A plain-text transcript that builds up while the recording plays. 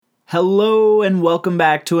Hello and welcome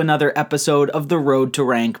back to another episode of the Road to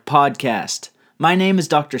Rank podcast. My name is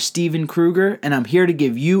Dr. Steven Kruger and I'm here to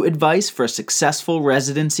give you advice for a successful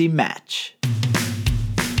residency match.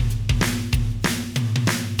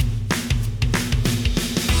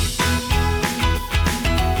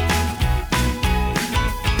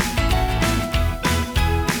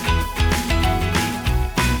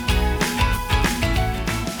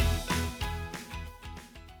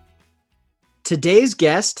 Today's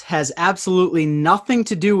guest has absolutely nothing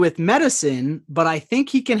to do with medicine, but I think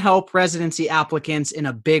he can help residency applicants in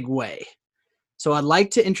a big way. So I'd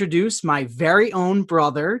like to introduce my very own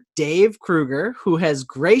brother, Dave Kruger, who has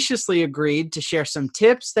graciously agreed to share some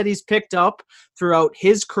tips that he's picked up throughout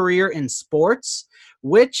his career in sports,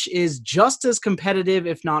 which is just as competitive,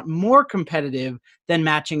 if not more competitive, than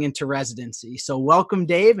matching into residency. So welcome,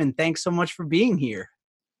 Dave, and thanks so much for being here.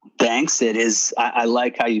 Thanks. It is. I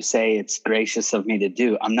like how you say it's gracious of me to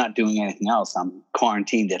do. I'm not doing anything else. I'm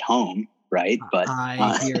quarantined at home, right? But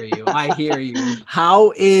I hear you. I hear you.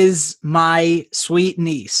 How is my sweet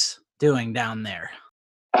niece doing down there?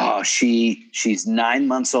 Oh, she's 9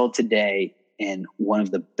 months old today. And one of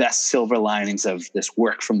the best silver linings of this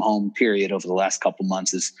work from home period over the last couple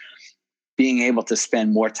months is being able to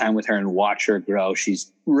spend more time with her and watch her grow.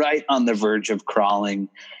 She's right on the verge of crawling,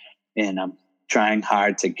 and I'm trying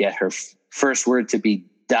hard to get her first word to be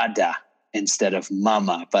dada instead of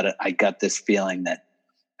mama. But I got this feeling that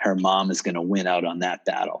her mom is going to win out on that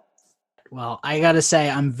battle. Well, I got to say,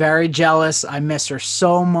 I'm very jealous. I miss her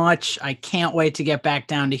so much. I can't wait to get back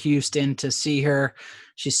down to Houston to see her.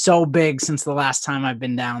 She's so big since the last time I've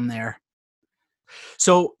been down there.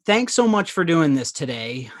 So thanks so much for doing this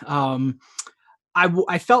today.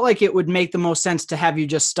 I felt like it would make the most sense to have you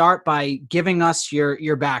just start by giving us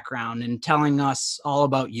your background and telling us all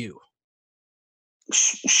about you.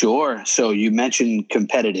 Sure. So you mentioned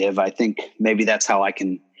competitive. I think maybe that's how I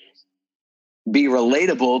can be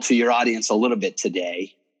relatable to your audience a little bit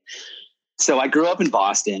today. So I grew up in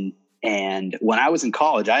Boston, and when I was in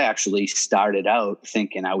college, I actually started out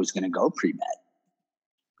thinking I was going to go pre-med.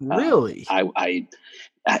 Really? You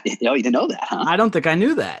didn't know that, huh? I don't think I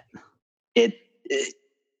knew that.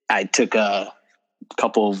 I took a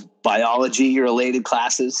couple of biology-related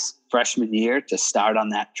classes freshman year to start on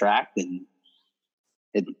that track, and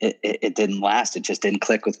it didn't last. It just didn't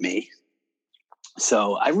click with me.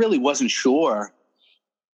 So I really wasn't sure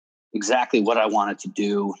exactly what I wanted to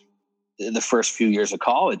do the first few years of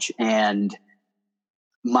college, and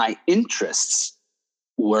my interests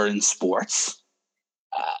were in sports.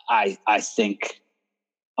 I think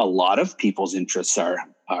a lot of people's interests are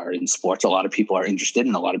in sports. A lot of people are interested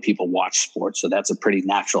and a lot of people watch sports. So that's a pretty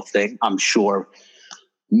natural thing. I'm sure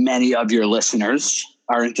many of your listeners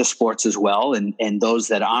are into sports as well. And those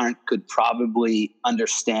that aren't could probably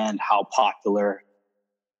understand how popular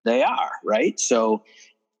they are, right? So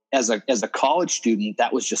as a college student,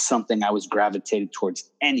 that was just something I was gravitated towards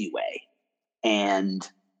anyway. And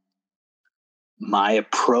my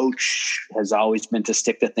approach has always been to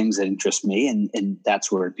stick to things that interest me, and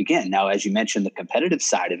that's where it began. Now, as you mentioned, the competitive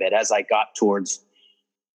side of it, as I got towards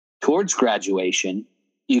graduation,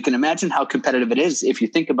 you can imagine how competitive it is if you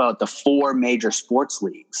think about the 4 major sports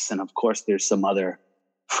leagues. And of course, there's some other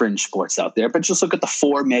fringe sports out there, but just look at the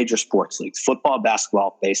 4 major sports leagues: football,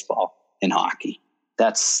 basketball, baseball, and hockey.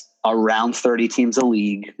 That's around 30 teams a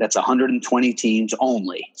league. That's 120 teams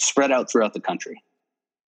only, spread out throughout the country.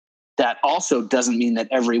 That also doesn't mean that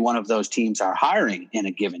every one of those teams are hiring in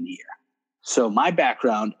a given year. So my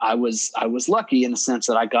background, I was lucky in the sense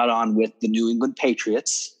that I got on with the New England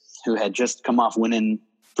Patriots, who had just come off winning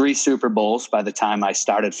 3 Super Bowls by the time I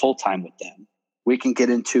started full-time with them. We can get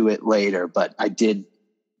into it later, but I did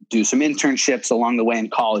do some internships along the way in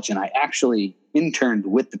college, and I actually interned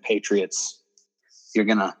with the Patriots. You're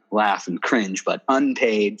going to laugh and cringe, but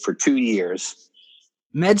unpaid for 2 years.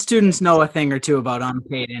 Med students know a thing or two about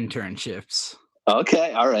unpaid internships.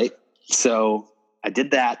 Okay. All right. So I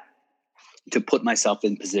did that to put myself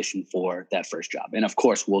in position for that first job. And of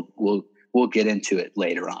course, we'll get into it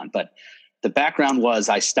later on. But the background was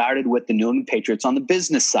I started with the New England Patriots on the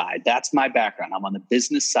business side. That's my background. I'm on the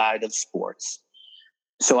business side of sports.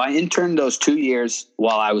 So I interned those 2 years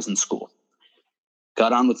while I was in school.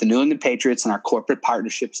 Got on with the New England Patriots in our corporate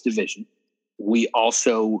partnerships division. We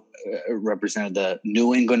also represented the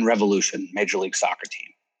New England Revolution Major League Soccer team.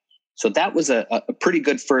 So that was a pretty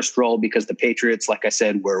good first role because the Patriots, like I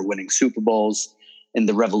said, were winning Super Bowls, and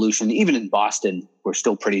the Revolution, even in Boston, were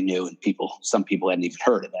still pretty new, and some people hadn't even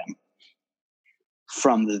heard of them.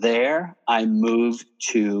 From there, I moved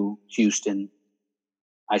to Houston.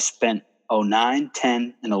 I spent 09,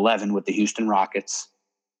 10, and 11 with the Houston Rockets.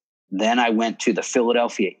 Then I went to the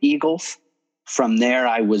Philadelphia Eagles. From there,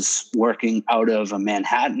 I was working out of a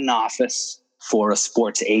Manhattan office for a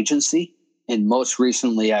sports agency. And most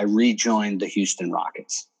recently, I rejoined the Houston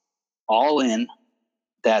Rockets. All in,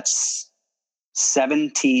 that's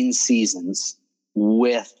 17 seasons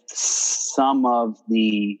with some of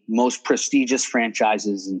the most prestigious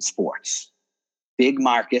franchises in sports. Big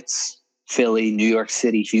markets, Philly, New York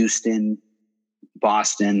City, Houston,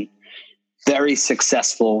 Boston, very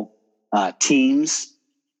successful teams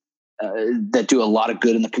that do a lot of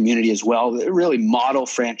good in the community as well. They're really model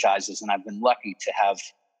franchises, and I've been lucky to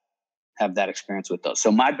have that experience with those.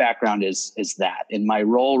 So my background is that. And my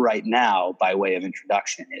role right now, by way of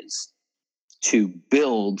introduction, is to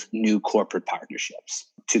build new corporate partnerships,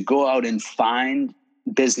 to go out and find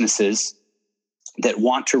businesses that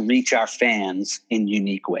want to reach our fans in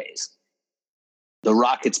unique ways. The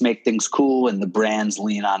Rockets make things cool, and the brands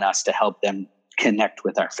lean on us to help them connect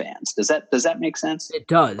with our fans. Does that make sense? It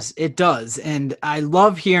does. It does. And I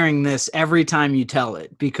love hearing this every time you tell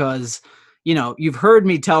it because, you've heard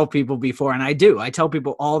me tell people before, and I do. I tell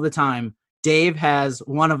people all the time, Dave has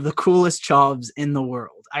one of the coolest jobs in the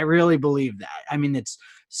world. I really believe that. I mean, it's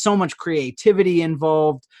so much creativity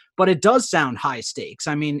involved, but it does sound high stakes.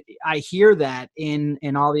 I mean, I hear that in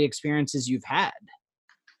all the experiences you've had.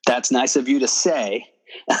 That's nice of you to say.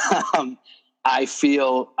 I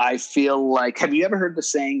feel like, have you ever heard the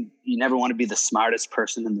saying, you never want to be the smartest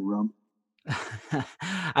person in the room?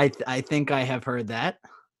 I think I have heard that.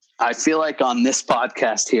 I feel like on this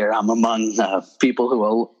podcast here, I'm among people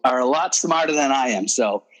who are a lot smarter than I am.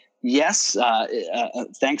 So yes,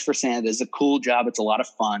 thanks for saying it. It's a cool job. It's a lot of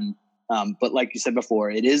fun. But like you said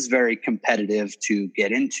before, it is very competitive to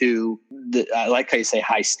get into. I like how you say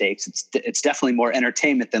high stakes. It's definitely more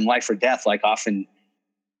entertainment than life or death, like often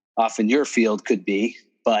your field could be.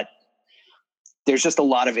 But there's just a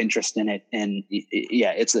lot of interest in it, and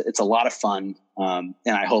yeah, it's a lot of fun. And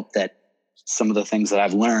I hope that some of the things that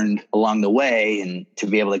I've learned along the way, and to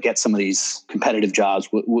be able to get some of these competitive jobs,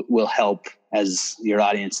 will help as your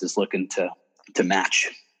audience is looking to match.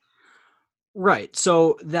 Right.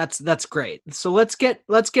 So that's great. So let's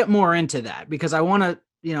get more into that, because I want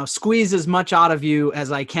to, squeeze as much out of you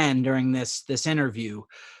as I can during this interview.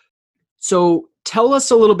 So tell us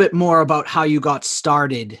a little bit more about how you got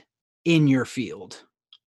started in your field.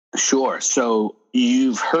 Sure. So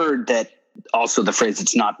you've heard that also the phrase,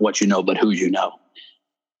 it's not what you know, but who you know.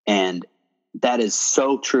 And that is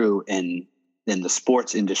so true in the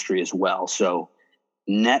sports industry as well. So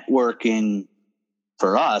networking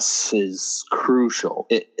for us is crucial.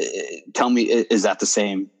 Tell me, is that the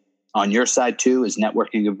same on your side too? Is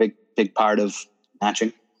networking a big part of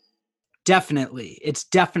matching? Definitely. It's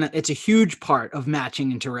a huge part of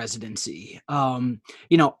matching into residency.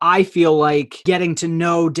 I feel like getting to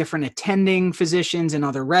know different attending physicians and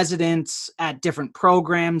other residents at different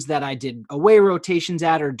programs that I did away rotations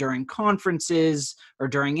at, or during conferences or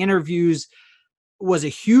during interviews, was a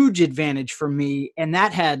huge advantage for me. And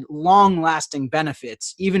that had long lasting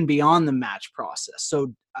benefits even beyond the match process.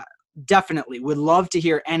 So definitely would love to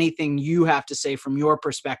hear anything you have to say from your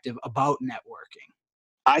perspective about networking.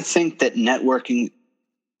 I think that networking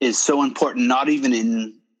is so important, not even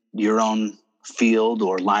in your own field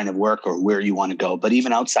or line of work or where you want to go, but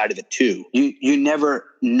even outside of it too. You never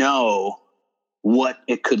know what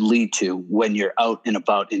it could lead to when you're out and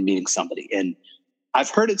about and meeting somebody. And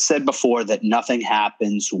I've heard it said before that nothing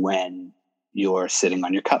happens when you're sitting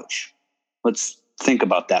on your couch. Let's think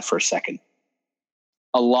about that for a second.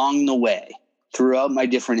 Along the way, throughout my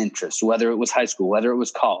different interests, whether it was high school, whether it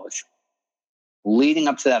was college, leading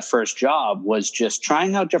up to that first job was just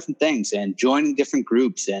trying out different things and joining different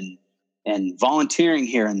groups and volunteering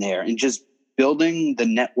here and there and just building the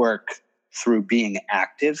network through being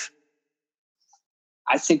active.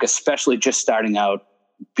 I think especially just starting out,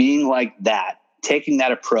 being like that, taking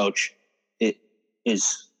that approach, it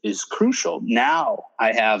is crucial. Now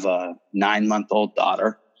I have a 9-month-old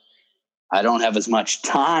daughter. I don't have as much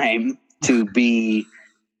time to be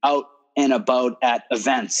out and about at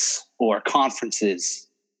events or conferences.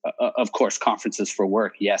 Of course, conferences for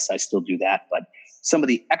work. Yes, I still do that. But some of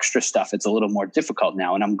the extra stuff, it's a little more difficult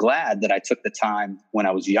now. And I'm glad that I took the time when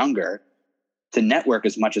I was younger to network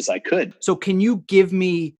as much as I could. So can you give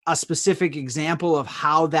me a specific example of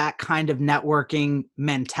how that kind of networking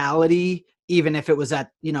mentality, even if it was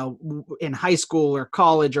at, in high school or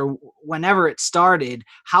college or whenever it started,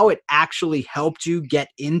 how it actually helped you get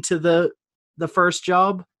into the first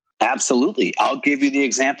job? Absolutely. I'll give you the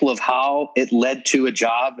example of how it led to a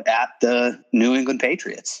job at the New England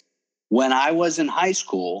Patriots. When I was in high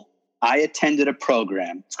school, I attended a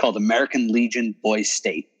program. It's called American Legion Boys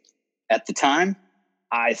State. At the time,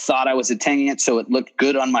 I thought I was attending it so it looked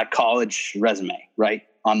good on my college resume, right?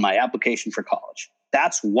 On my application for college.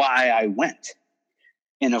 That's why I went.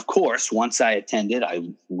 And of course, once I attended, I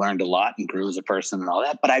learned a lot and grew as a person and all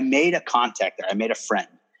that. But I made a contact there. I made a friend.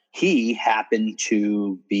 He happened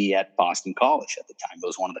to be at Boston College at the time. He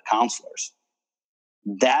was one of the counselors.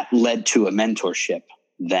 That led to a mentorship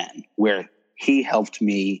then, where he helped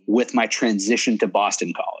me with my transition to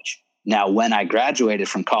Boston College. Now, when I graduated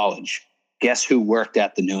from college, guess who worked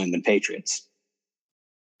at the New England Patriots?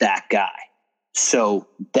 That guy. So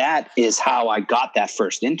that is how I got that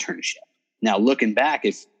first internship. Now, looking back,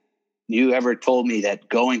 if you ever told me that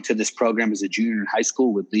going to this program as a junior in high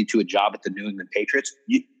school would lead to a job at the New England Patriots,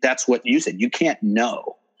 that's what you said. You can't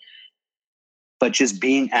know. But just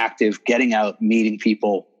being active, getting out, meeting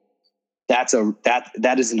people, that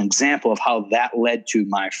is an example of how that led to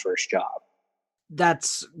my first job.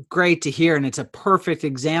 That's great to hear, and it's a perfect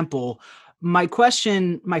example. My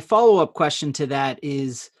follow-up question to that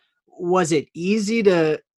is, was it easy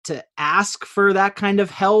to ask for that kind of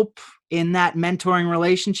help in that mentoring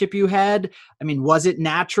relationship you had? I mean, was it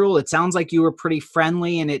natural? It sounds like you were pretty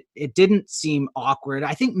friendly and it didn't seem awkward.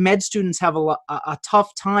 I think med students have a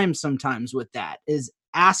tough time sometimes with that, is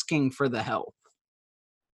asking for the help.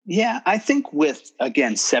 Yeah, I think with,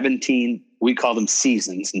 again, 17, we call them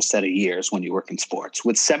seasons instead of years when you work in sports.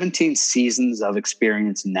 With 17 seasons of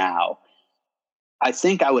experience now, I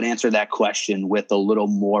think I would answer that question with a little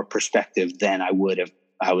more perspective than I would if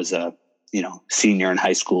I was a senior in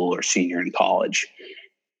high school or senior in college.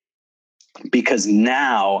 Because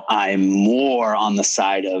now I'm more on the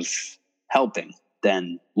side of helping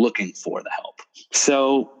than looking for the help.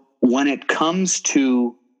 So when it comes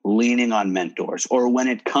to leaning on mentors, or when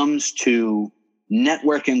it comes to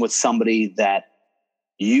networking with somebody that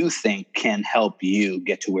you think can help you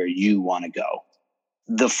get to where you want to go,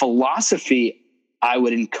 the philosophy I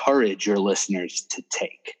would encourage your listeners to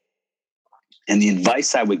take, and the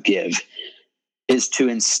advice I would give, is to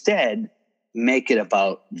instead make it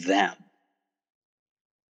about them.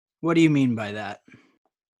 What do you mean by that?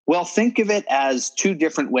 Well, think of it as two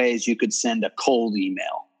different ways you could send a cold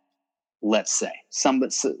email. Let's say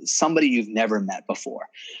somebody you've never met before.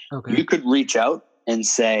 Okay. You could reach out and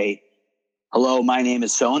say, hello, my name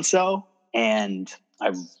is so-and-so, and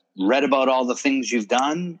I've read about all the things you've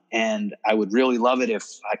done, and I would really love it if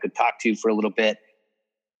I could talk to you for a little bit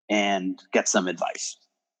and get some advice.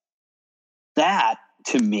 That,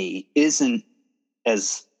 to me, isn't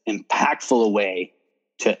as impactful a way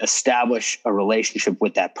to establish a relationship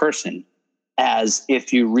with that person as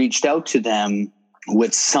if you reached out to them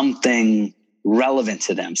with something relevant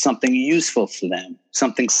to them, something useful to them,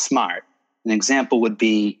 something smart. An example would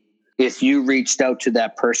be if you reached out to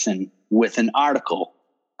that person with an article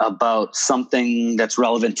about something that's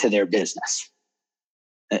relevant to their business.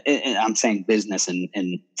 And I'm saying business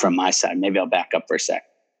and from my side. Maybe I'll back up for a sec.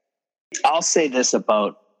 I'll say this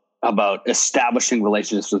about establishing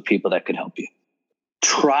relationships with people that could help you.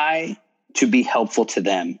 Try to be helpful to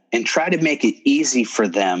them and try to make it easy for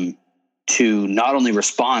them to not only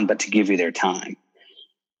respond, but to give you their time.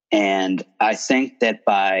 And I think that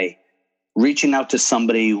by reaching out to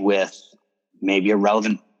somebody with maybe a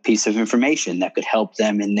relevant piece of information that could help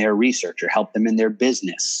them in their research or help them in their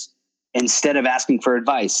business, instead of asking for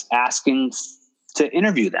advice, asking to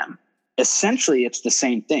interview them, essentially it's the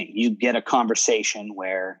same thing. You get a conversation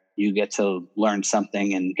where you get to learn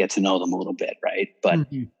something and get to know them a little bit, right? But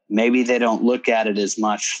maybe they don't look at it as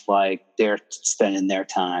much like they're spending their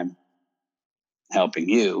time helping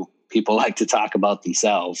you. People like to talk about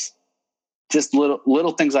themselves. Just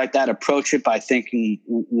little things like that. Approach it by thinking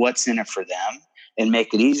what's in it for them and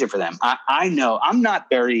make it easier for them. I know I'm not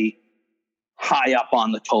very high up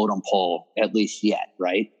on the totem pole, at least yet,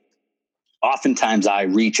 right? Oftentimes I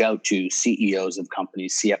reach out to CEOs of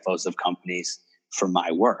companies, CFOs of companies for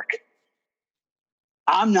my work.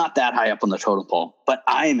 I'm not that high up on the totem pole, but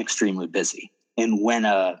I am extremely busy. And when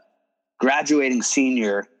a graduating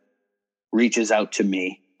senior reaches out to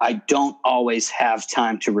me, I don't always have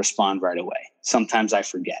time to respond right away. Sometimes I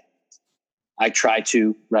forget. I try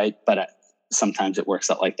to, right? But sometimes it works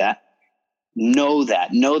out like that. Know that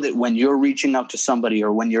when you're reaching out to somebody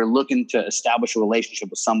or when you're looking to establish a relationship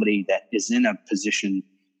with somebody that is in a position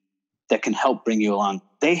that can help bring you along,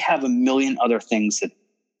 they have a million other things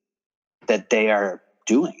that they are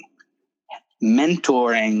doing.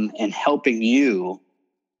 Mentoring and helping you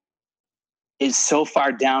is so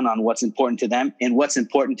far down on what's important to them and what's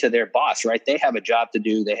important to their boss, right? They have a job to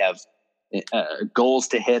do. They have goals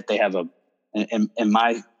to hit. They have in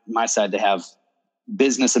my side, they have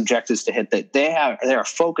business objectives to hit. That they are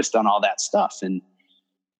focused on all that stuff. And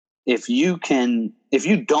if you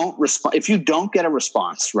don't respond, if you don't get a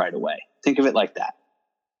response right away, think of it like that.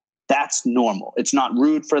 That's normal. It's not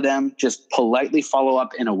rude for them. Just politely follow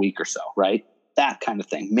up in a week or so, right? That kind of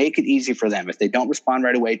thing. Make it easy for them. If they don't respond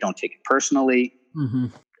right away, don't take it personally. Mm-hmm.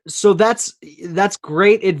 So that's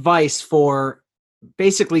great advice for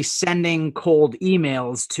basically sending cold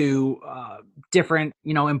emails to different,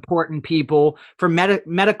 important people. For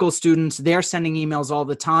medical students, they're sending emails all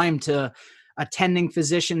the time to attending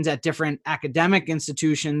physicians at different academic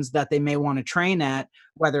institutions that they may want to train at,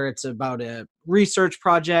 whether it's about a research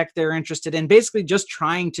project they're interested in, basically just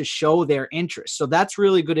trying to show their interest. So that's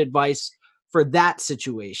really good advice for that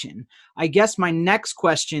situation. I guess my next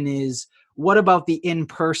question is, what about the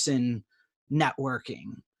in-person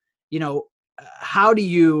networking? How do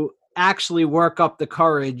you actually work up the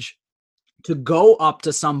courage to go up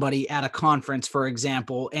to somebody at a conference, for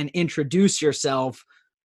example, and introduce yourself?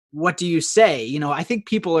 What do you say? I think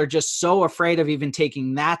people are just so afraid of even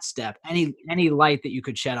taking that step. Any light that you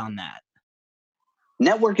could shed on that?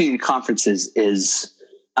 Networking at conferences is,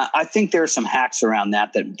 I think there are some hacks around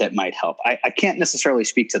that might help. I can't necessarily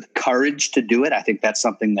speak to the courage to do it. I think that's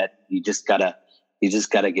something that you just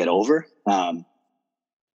gotta get over.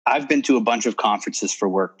 I've been to a bunch of conferences for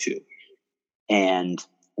work too. And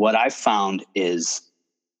what I've found is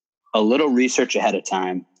a little research ahead of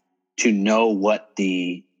time to know what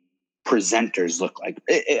the presenters look like.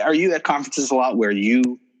 Are you at conferences a lot where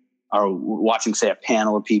you are watching, say, a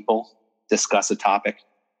panel of people discuss a topic?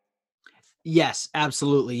 Yes,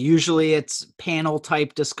 absolutely. Usually it's panel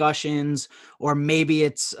type discussions, or maybe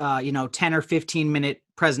it's 10 or 15-minute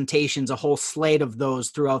presentations, a whole slate of those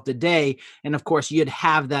throughout the day. And of course, you'd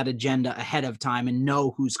have that agenda ahead of time and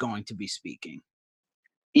know who's going to be speaking.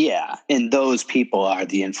 Yeah. And those people are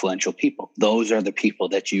the influential people. Those are the people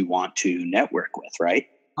that you want to network with, right?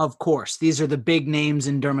 Of course, these are the big names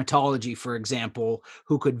in dermatology, for example,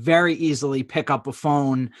 who could very easily pick up a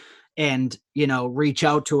phone and, reach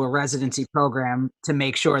out to a residency program to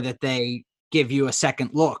make sure that they give you a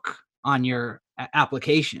second look on your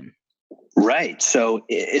application. Right. So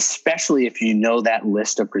especially if you know that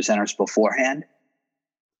list of presenters beforehand,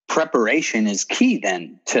 preparation is key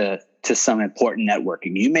then to some important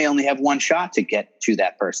networking. You may only have one shot to get to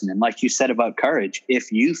that person. And like you said about courage,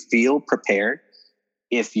 if you feel prepared,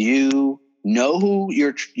 if you know who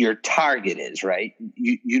your target is, right?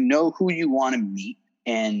 You know who you want to meet,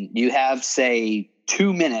 and you have, say,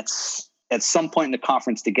 2 minutes at some point in the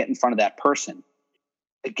conference to get in front of that person.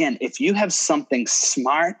 Again, if you have something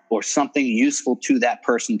smart or something useful to that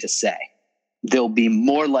person to say, they'll be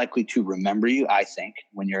more likely to remember you, I think,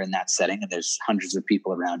 when you're in that setting and there's hundreds of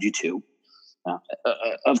people around you too.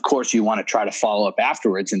 Of course, you want to try to follow up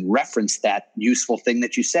afterwards and reference that useful thing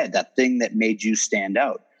that you said, that thing that made you stand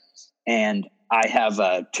out. And I have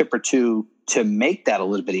a tip or two to make that a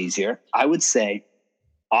little bit easier. I would say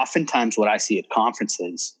oftentimes what I see at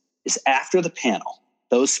conferences is after the panel,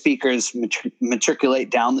 those speakers matriculate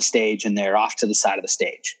down the stage and they're off to the side of the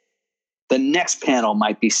stage. The next panel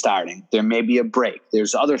might be starting. There may be a break.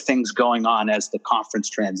 There's other things going on as the conference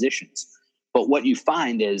transitions. But what you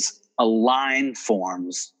find is a line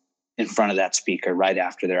forms in front of that speaker right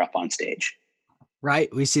after they're up on stage.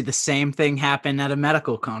 Right. We see the same thing happen at a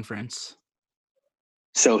medical conference.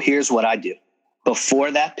 So here's what I do.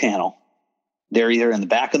 Before that panel, they're either in the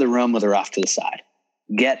back of the room or they're off to the side.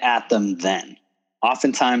 Get at them then.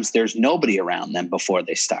 Oftentimes there's nobody around them before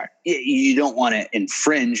they start. You don't want to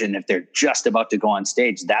infringe, and if they're just about to go on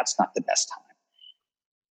stage, that's not the best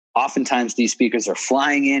time. Oftentimes these speakers are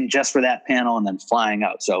flying in just for that panel and then flying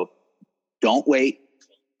out. So don't wait.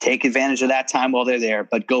 Take advantage of that time while they're there,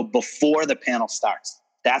 but go before the panel starts.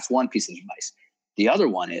 That's one piece of advice. The other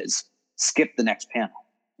one is skip the next panel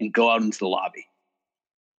and go out into the lobby.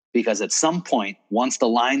 Because at some point, once the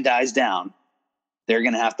line dies down, they're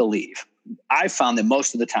going to have to leave. I found that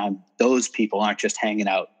most of the time, those people aren't just hanging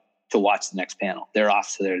out to watch the next panel. They're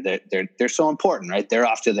off to they're so important, right? They're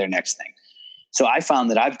off to their next thing. So I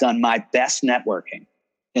found that I've done my best networking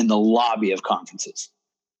in the lobby of conferences.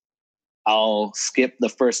 I'll skip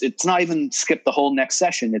it's not even skip the whole next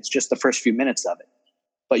session. It's just the first few minutes of it.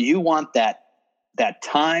 But you want that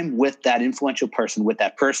time with that influential person, with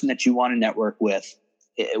that person that you want to network with,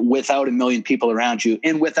 without a million people around you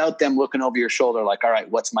and without them looking over your shoulder like, all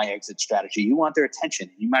right, what's my exit strategy? You want their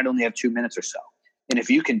attention. You might only have 2 minutes or so. And if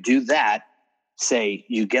you can do that, say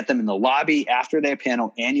you get them in the lobby after their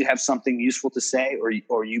panel and you have something useful to say,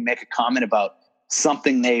 or you make a comment about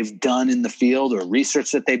something they've done in the field or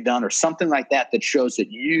research that they've done or something like that shows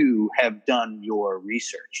that you have done your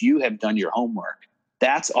research. You have done your homework.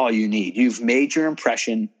 That's all you need. You've made your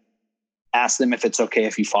impression. ask them if it's okay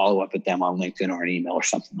if you follow up with them on LinkedIn or an email or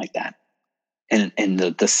something like that. And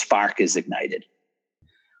the spark is ignited.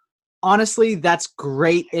 Honestly, that's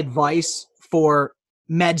great advice for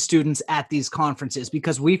med students at these conferences,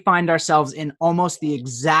 because we find ourselves in almost the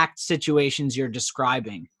exact situations you're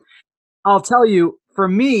describing. I'll tell you, for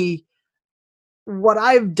me, what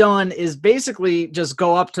I've done is basically just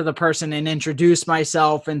go up to the person and introduce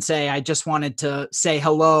myself and say, I just wanted to say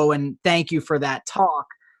hello and thank you for that talk.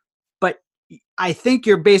 But I think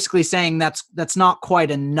you're basically saying that's not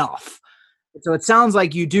quite enough. So it sounds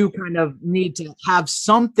like you do kind of need to have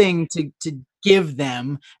something to give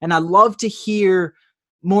them. And I'd love to hear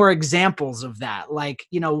more examples of that. Like,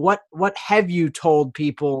 what have you told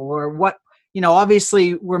people, or what,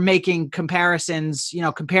 obviously we're making comparisons,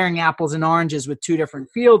 comparing apples and oranges with two different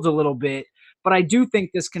fields a little bit, but I do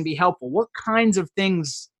think this can be helpful. What kinds of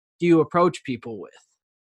things do you approach people with?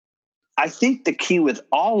 I think the key with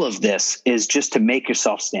all of this is just to make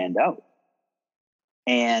yourself stand out.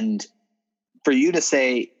 And for you to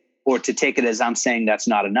say, or to take it as I'm saying that's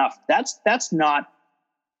not enough, that's not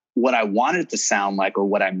what I wanted it to sound like, or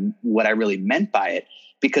what I really meant by it.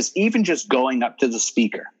 Because even just going up to the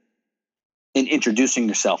speaker and introducing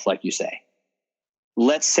yourself, like you say,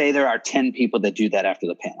 let's say there are 10 people that do that after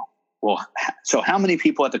the panel. Well, so how many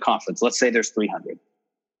people at the conference? Let's say there's 300.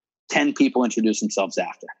 10 people introduce themselves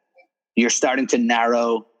after. You're starting to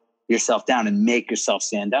narrow yourself down and make yourself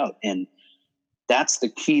stand out. And that's the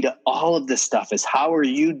key to all of this stuff, is how are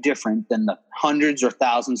you different than the hundreds or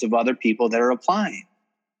thousands of other people that are applying?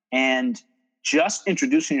 And just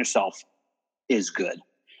introducing yourself is good.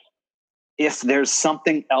 If there's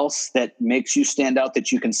something else that makes you stand out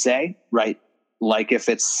that you can say, right? Like if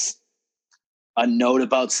it's a note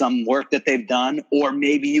about some work that they've done, or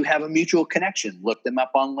maybe you have a mutual connection, look them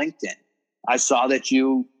up on LinkedIn. I saw that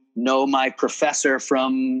you know my professor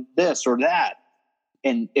from this or that.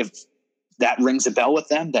 And if that rings a bell with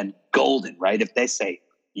them, then golden, right? If they say,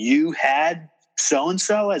 you had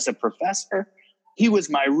so-and-so as a professor, he was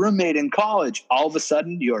my roommate in college, all of a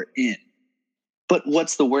sudden you're in. But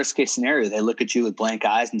what's the worst case scenario? They look at you with blank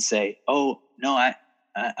eyes and say, oh, no,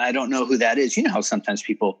 I don't know who that is. You know how sometimes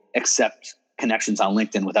people accept connections on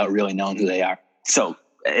LinkedIn without really knowing who they are. So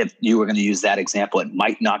if you were going to use that example, it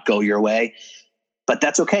might not go your way, but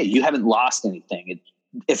that's okay. You haven't lost anything.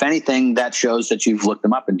 If anything, that shows that you've looked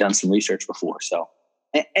them up and done some research before. So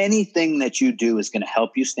anything that you do is going to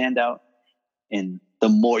help you stand out. And the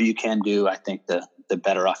more you can do, I think the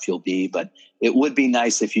better off you'll be. But it would be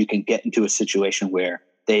nice if you can get into a situation where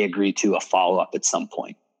they agree to a follow-up at some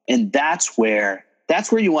point. And that's where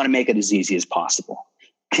you want to make it as easy as possible.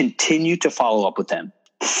 Continue to follow up with them.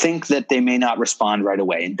 Think that they may not respond right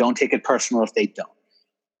away, and don't take it personal if they don't.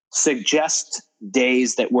 Suggest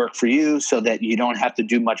days that work for you so that you don't have to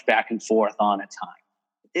do much back and forth on a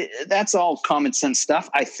time. That's all common sense stuff,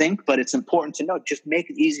 I think, but it's important to know, just make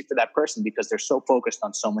it easy for that person because they're so focused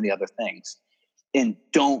on so many other things. And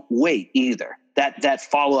don't wait either. That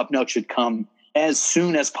follow-up note should come as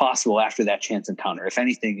soon as possible after that chance encounter. If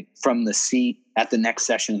anything, from the seat at the next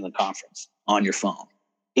session in the conference on your phone.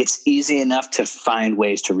 It's easy enough to find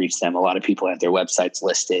ways to reach them. A lot of people have their websites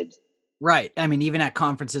listed. Right. I mean, even at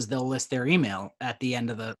conferences, they'll list their email at the end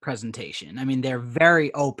of the presentation. I mean, they're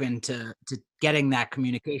very open to getting that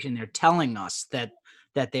communication. They're telling us that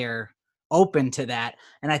they're open to that.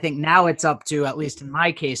 And I think now it's up to, at least in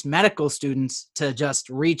my case, medical students to just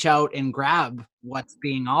reach out and grab what's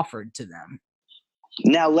being offered to them.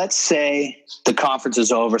 Now, let's say the conference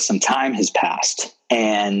is over, some time has passed,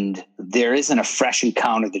 and there isn't a fresh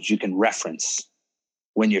encounter that you can reference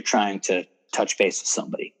when you're trying to touch base with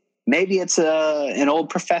somebody. Maybe it's an old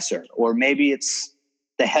professor, or maybe it's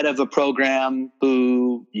the head of a program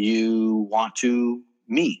who you want to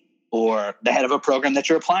meet, or the head of a program that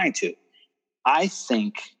you're applying to. I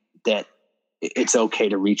think that it's okay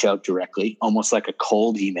to reach out directly, almost like a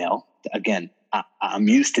cold email. Again, I'm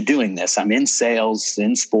used to doing this. I'm in sales,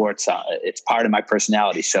 in sports. It's part of my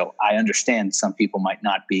personality. So I understand some people might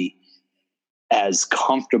not be as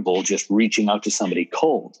comfortable just reaching out to somebody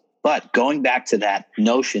cold. But going back to that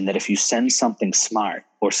notion that if you send something smart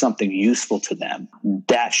or something useful to them,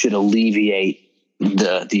 that should alleviate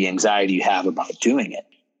the anxiety you have about doing it.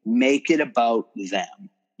 Make it about them.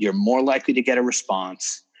 You're more likely to get a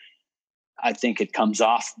response. I think it comes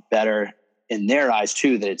off better in their eyes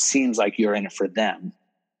too, that it seems like you're in it for them.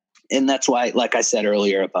 And that's why, like I said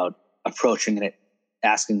earlier about approaching it,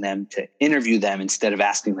 asking them to interview them instead of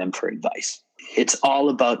asking them for advice. It's all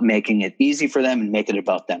about making it easy for them and make it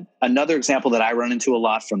about them. Another example that I run into a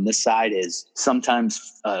lot from this side is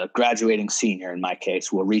sometimes a graduating senior, in my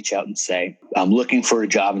case, will reach out and say, I'm looking for a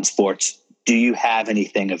job in sports. do you have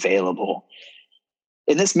anything available?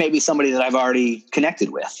 And this may be somebody that I've already connected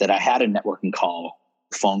with, that I had a networking call,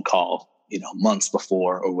 phone call, months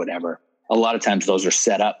before or whatever. A lot of times those are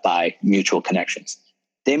set up by mutual connections.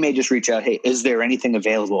 They may just reach out, hey, is there anything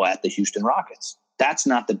available at the Houston Rockets? That's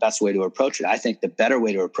not the best way to approach it. I think the better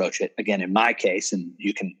way to approach it, again, in my case, and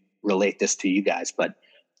you can relate this to you guys, but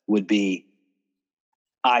would be,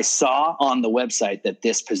 I saw on the website that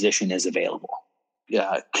this position is available.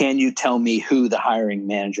 Can you tell me who the hiring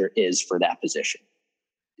manager is for that position?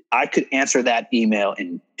 I could answer that email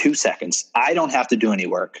in 2 seconds. I don't have to do any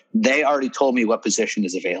work. They already told me what position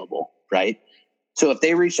is available, right? So if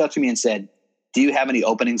they reached out to me and said, do you have any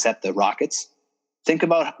openings at the Rockets? Think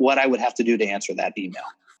about what I would have to do to answer that email.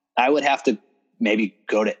 I would have to maybe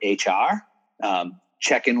go to HR,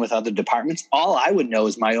 check in with other departments. All I would know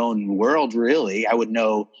is my own world, really. I would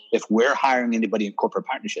know if we're hiring anybody in corporate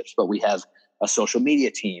partnerships, but we have a social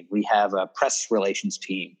media team. We have a press relations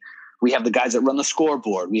team. We have the guys that run the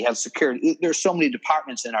scoreboard. We have security. There's so many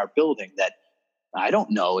departments in our building that I don't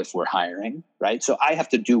know if we're hiring, right? So I have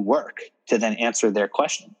to do work to then answer their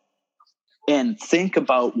question. And think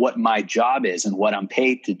about what my job is and what I'm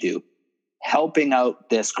paid to do. Helping out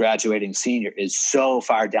this graduating senior is so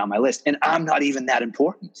far down my list. And I'm not even that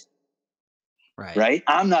important, right?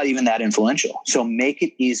 I'm not even that influential. So make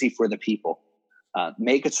it easy for the people.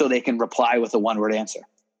 Make it so they can reply with a one-word answer.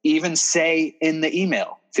 Even say in the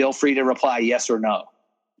email, feel free to reply yes or no.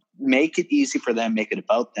 Make it easy for them. Make it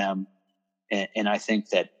about them. And I think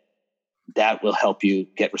that will help you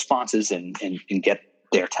get responses and get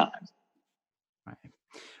their time. Right.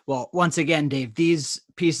 Well, once again, Dave, these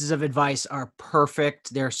pieces of advice are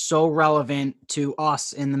perfect. They're so relevant to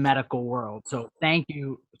us in the medical world. So thank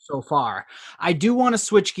you so far. I do want to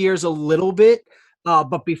switch gears a little bit,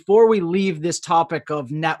 but before we leave this topic of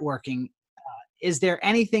networking, is there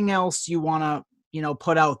anything else you want to,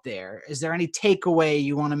 put out there? Is there any takeaway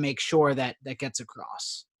you want to make sure that gets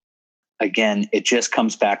across? Again, it just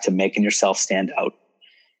comes back to making yourself stand out.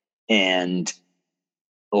 And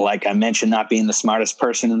like I mentioned, not being the smartest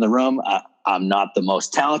person in the room, I'm not the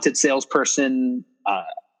most talented salesperson.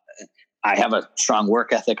 I have a strong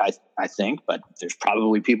work ethic, I think, but there's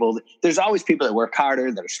always people that work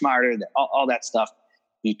harder, that are smarter, that all that stuff.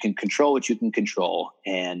 You can control what you can control.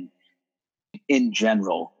 And in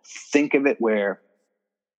general, think of it where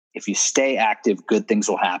if you stay active, good things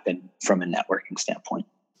will happen from a networking standpoint.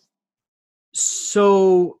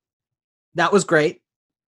 So that was great.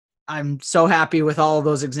 I'm so happy with all of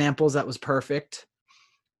those examples. That was perfect.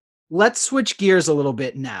 Let's switch gears a little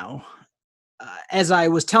bit now. As I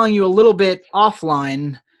was telling you a little bit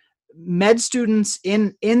offline, med students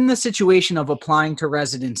in the situation of applying to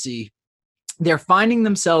residency, they're finding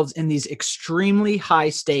themselves in these extremely high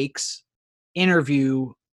stakes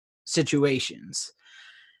interview situations.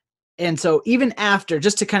 And so even after,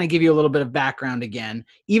 just to kind of give you a little bit of background again,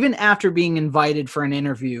 even after being invited for an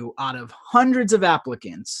interview out of hundreds of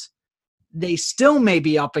applicants, they still may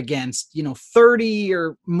be up against, 30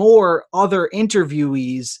 or more other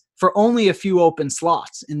interviewees for only a few open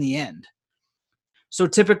slots in the end. So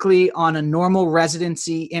typically on a normal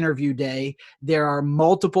residency interview day, there are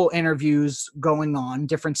multiple interviews going on,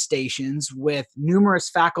 different stations with numerous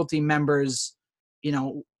faculty members,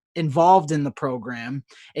 involved in the program.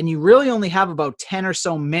 And you really only have about 10 or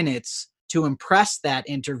so minutes to impress that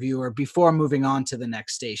interviewer before moving on to the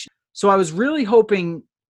next station. So I was really hoping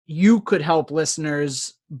you could help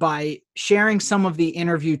listeners by sharing some of the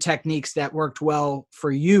interview techniques that worked well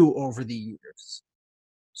for you over the years.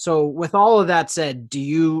 So with all of that said,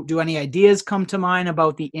 do any ideas come to mind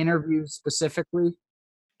about the interview specifically?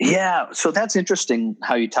 Yeah. So that's interesting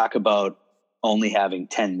how you talk about only having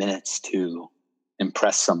 10 minutes to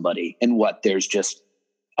impress somebody, and there's just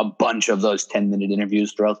a bunch of those 10-minute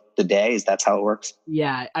interviews throughout the day. Is that how it works?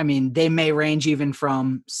 Yeah. I mean, they may range even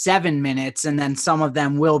from 7 minutes, and then some of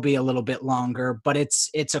them will be a little bit longer, but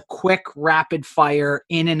it's a quick rapid fire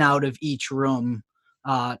in and out of each room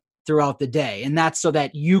throughout the day. And that's so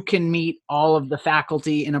that you can meet all of the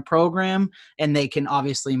faculty in a program, and they can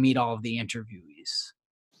obviously meet all of the interviewees.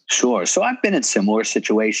 Sure. So I've been in similar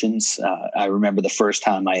situations. I remember the first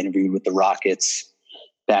time I interviewed with the Rockets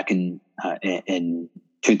back in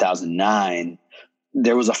 2009.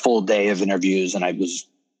 There was a full day of interviews, and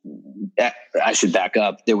I should back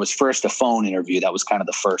up. There was first a phone interview. That was kind of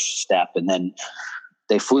the first step. And then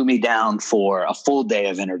they flew me down for a full day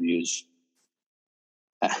of interviews.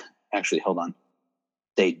 Actually, hold on.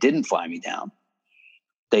 They didn't fly me down.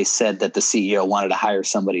 They said that the CEO wanted to hire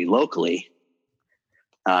somebody locally.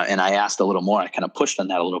 And I asked a little more. I kind of pushed on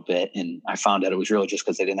that a little bit. And I found out it was really just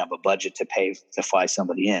because they didn't have a budget to pay to fly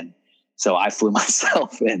somebody in. So I flew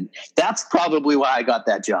myself in. That's probably why I got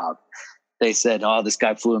that job. They said, oh, this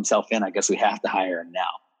guy flew himself in. I guess we have to hire him now.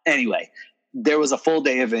 Anyway, there was a full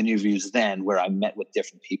day of interviews then where I met with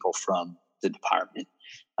different people from the department.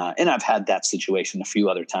 And I've had that situation a few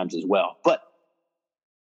other times as well. But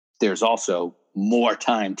there's also more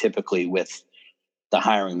time typically with the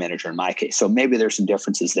hiring manager in my case. So maybe there's some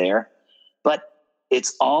differences there. But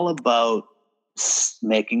it's all about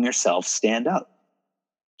making yourself stand out,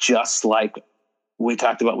 just like we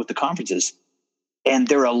talked about with the conferences. And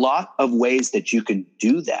there are a lot of ways that you can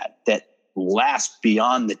do that last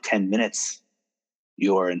beyond the 10 minutes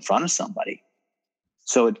you're in front of somebody.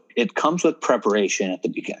 So it comes with preparation at the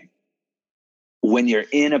beginning. When you're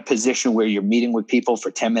in a position where you're meeting with people for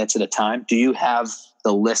 10 minutes at a time, do you have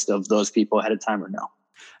the list of those people ahead of time or no?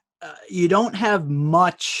 You don't have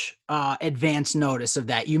much advance notice of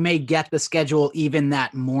that. You may get the schedule even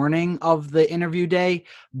that morning of the interview day,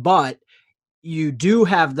 but you do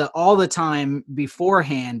have all the time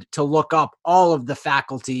beforehand to look up all of the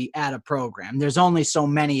faculty at a program. There's only so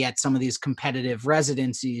many at some of these competitive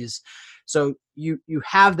residencies. So you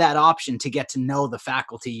have that option to get to know the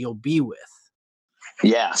faculty you'll be with.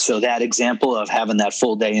 Yeah. So that example of having that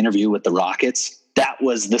full day interview with the Rockets, that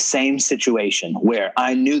was the same situation where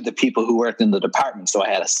I knew the people who worked in the department. So I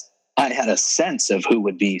had a sense of who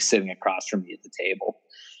would be sitting across from me at the table.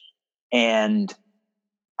 And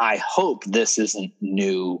I hope this isn't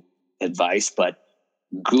new advice, but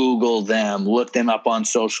Google them, look them up on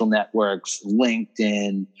social networks,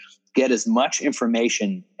 LinkedIn, get as much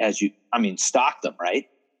information as stock them, right?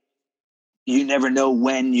 You never know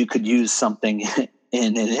when you could use something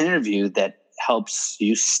in an interview that helps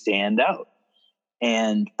you stand out.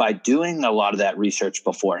 And by doing a lot of that research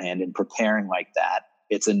beforehand and preparing like that,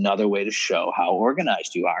 it's another way to show how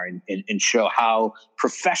organized you are and show how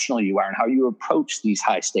professional you are and how you approach these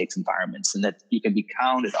high stakes environments and that you can be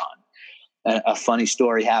counted on. A funny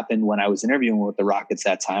story happened when I was interviewing with the Rockets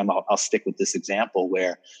that time. I'll stick with this example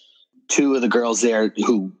where two of the girls there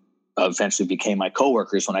who eventually became my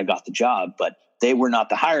coworkers when I got the job, but they were not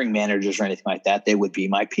the hiring managers or anything like that. They would be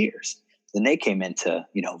my peers. And they came in to,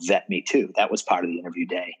 vet me too. That was part of the interview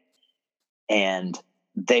day. And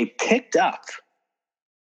they picked up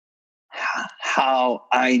how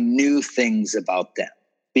I knew things about them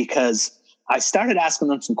because I started asking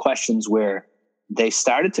them some questions where they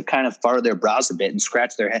started to kind of furrow their brows a bit and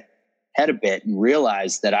scratch their head a bit and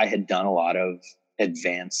realize that I had done a lot of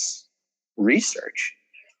advanced research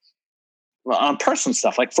on personal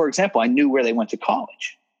stuff. Like, for example, I knew where they went to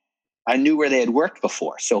college. I knew where they had worked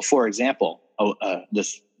before. So, for example,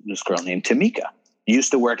 this girl named Tamika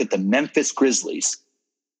used to work at the Memphis Grizzlies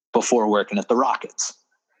before working at the Rockets.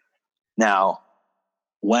 Now,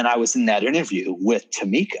 when I was in that interview with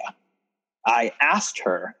Tamika, I asked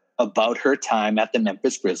her about her time at the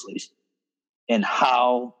Memphis Grizzlies and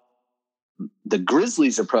how the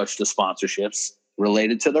Grizzlies approached the sponsorships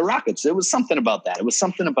related to the Rockets. It was something about that. It was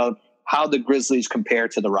something about how the Grizzlies compare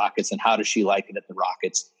to the Rockets and how does she like it at the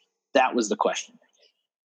Rockets. That was the question.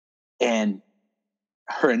 And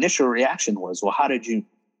her initial reaction was, well, how did you,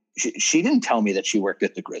 she didn't tell me that she worked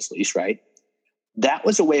at the Grizzlies, right? That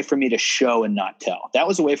was a way for me to show and not tell. That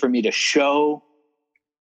was a way for me to show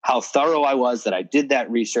how thorough I was, that I did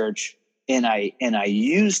that research and I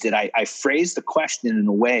used it. I phrased the question in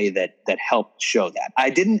a way that helped show that. I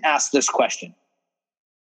didn't ask this question.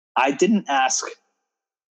 I didn't ask,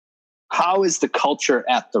 how is the culture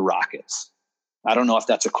at the Rockets? I don't know if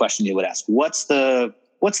that's a question you would ask. What's the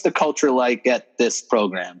culture like at this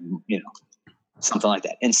program? Something like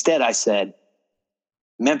that. Instead, I said,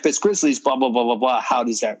 Memphis Grizzlies, blah, blah, blah, blah, blah. How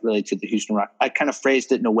does that relate to the Houston Rockets? I kind of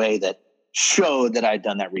phrased it in a way that showed that I'd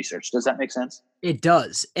done that research. Does that make sense? It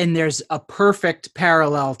does. And there's a perfect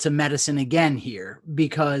parallel to medicine again here,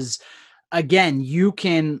 because again, you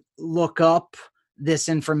can look up this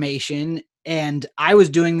information. And I was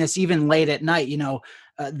doing this even late at night,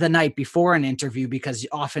 the night before an interview, because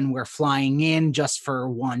often we're flying in just for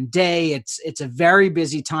one day. It's a very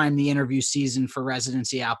busy time, the interview season for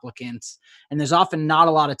residency applicants. And there's often not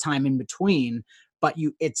a lot of time in between, but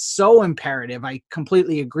it's so imperative. I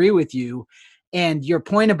completely agree with you. And your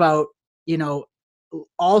point about,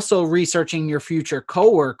 also researching your future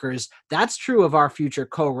coworkers, that's true of our future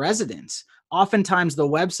co-residents. Oftentimes the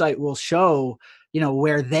website will show,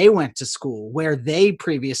 where they went to school, where they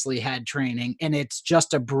previously had training. And it's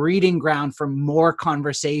just a breeding ground for more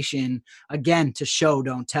conversation, again, to show,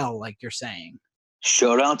 don't tell, like you're saying.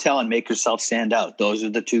 Show, don't tell, and make yourself stand out. Those are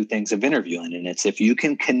the two things of interviewing. And it's if you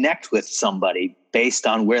can connect with somebody based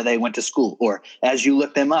on where they went to school, or as you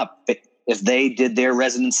look them up, if they did their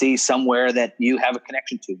residency somewhere that you have a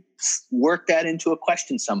connection to, work that into a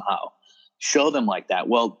question somehow. Show them like that.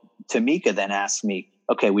 Well, Tamika then asked me,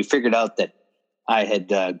 okay, we figured out that I had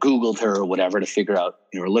Googled her or whatever to figure out,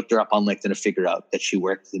 or looked her up on LinkedIn to figure out that she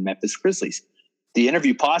worked at the Memphis Grizzlies. The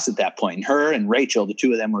interview paused at that point, and her and Rachel, the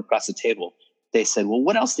two of them were across the table. They said, well,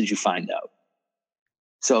 what else did you find out?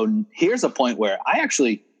 So here's a point where I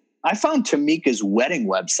found Tamika's wedding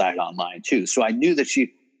website online too. So I knew that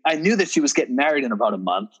she was getting married in about a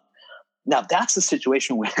month. Now that's a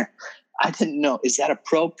situation where I didn't know, is that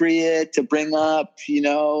appropriate to bring up,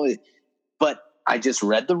 but I just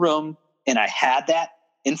read the room and I had that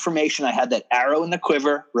information. I had that arrow in the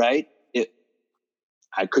quiver, right?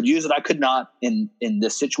 I could use it. I could not. And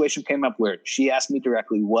this situation came up where she asked me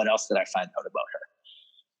directly, what else did I find out about her?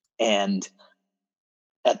 And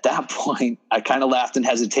at that point, I kind of laughed and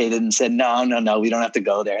hesitated and said, no, we don't have to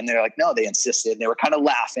go there. And they're like, no, they insisted. And they were kind of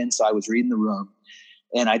laughing. So I was reading the room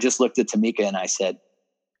and I just looked at Tamika and I said,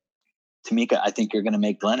 Tamika, I think you're going to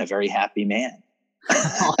make Glenn a very happy man.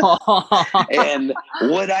 And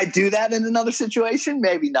would I do that in another situation?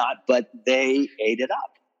 Maybe not, but they ate it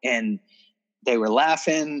up and they were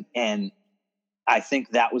laughing. And I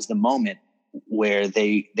think that was the moment where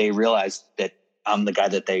they realized that I'm the guy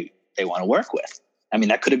that they want to work with. I mean,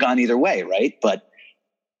 that could have gone either way, right? But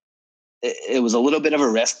it was a little bit of a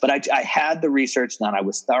risk, but I had the research done. I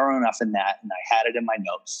was thorough enough in that, and I had it in my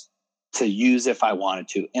notes to use if I wanted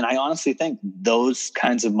to. And I honestly think those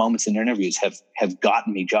kinds of moments in interviews have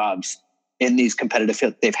gotten me jobs in these competitive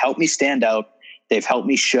fields. They've helped me stand out. They've helped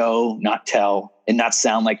me show, not tell, and not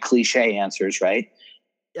sound like cliche answers, right?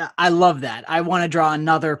 Yeah, I love that. I want to draw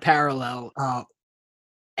another parallel.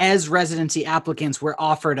 As residency applicants, we're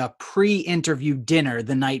offered a pre-interview dinner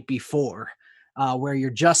the night before, where you're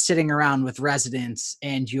just sitting around with residents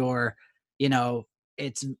and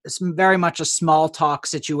it's very much a small talk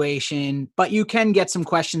situation, but you can get some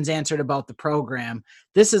questions answered about the program.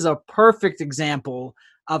 This is a perfect example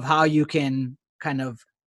of how you can kind of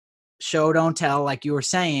show, don't tell, like you were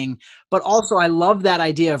saying. But also, I love that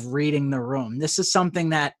idea of reading the room. This is something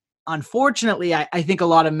that, unfortunately, I think a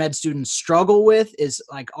lot of med students struggle with, is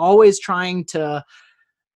like always trying to,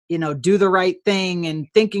 do the right thing and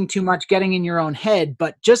thinking too much, getting in your own head,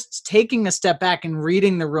 but just taking a step back and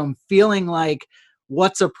reading the room, feeling like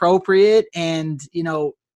what's appropriate. And,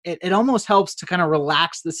 it almost helps to kind of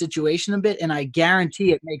relax the situation a bit. And I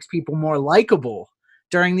guarantee it makes people more likable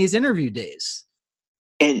during these interview days.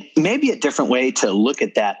 And maybe a different way to look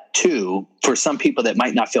at that too, for some people that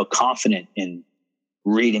might not feel confident in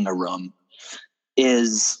reading a room,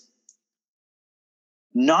 is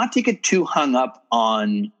not to get too hung up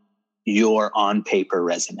on your on paper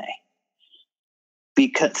resume.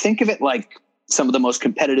 Because think of it like some of the most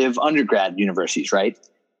competitive undergrad universities, right?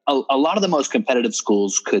 A lot of the most competitive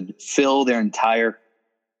schools could fill their entire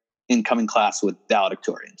incoming class with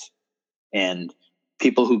valedictorians and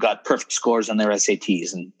people who got perfect scores on their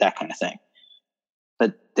SATs and that kind of thing.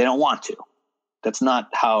 But they don't want to. That's not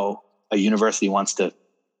how a university wants to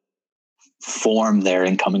form their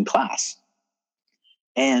incoming class.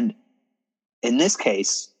 And in this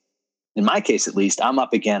case, in my case at least, I'm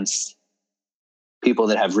up against people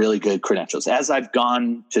that have really good credentials. As I've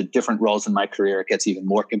gone to different roles in my career, it gets even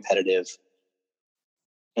more competitive.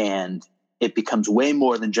 And it becomes way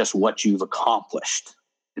more than just what you've accomplished.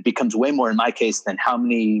 It becomes way more, in my case, than how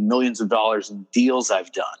many millions of dollars in deals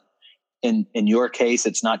I've done. In your case,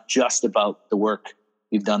 it's not just about the work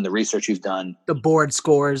you've done, the research you've done. The board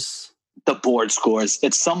scores.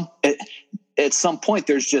 At some point,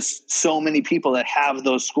 there's just so many people that have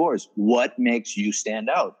those scores. What makes you stand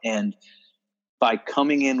out? And by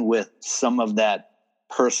coming in with some of that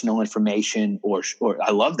personal information, or I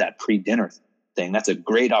love that pre-dinner thing. That's a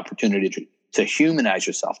great opportunity to humanize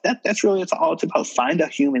yourself. That's really all it's about. Find a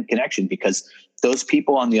human connection, because those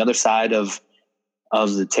people on the other side of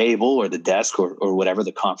the table or the desk or whatever,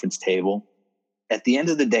 the conference table, at the end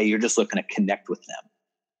of the day, you're just looking to connect with them.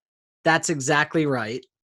 That's exactly right.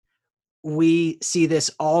 We see this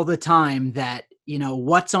all the time, that,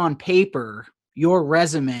 what's on paper, your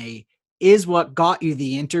resume, is what got you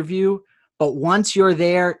the interview. But once you're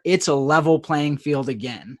there, it's a level playing field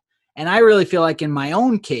again. And I really feel like in my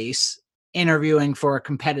own case, interviewing for a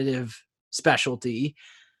competitive specialty,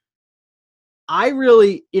 I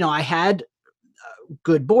really, I had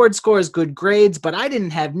good board scores, good grades, but I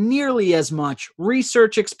didn't have nearly as much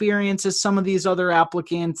research experience as some of these other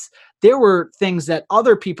applicants. There were things that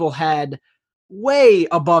other people had way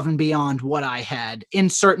above and beyond what I had in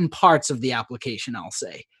certain parts of the application, I'll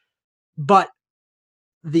say. But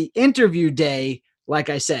the interview day like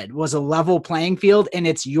I said, was a level playing field, and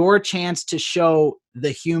it's your chance to show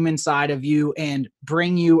the human side of you and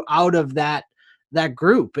bring you out of that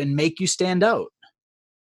group and make you stand out.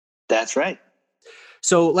 That's right.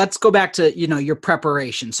 So let's go back to, your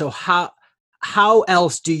preparation. So how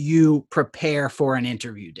else do you prepare for an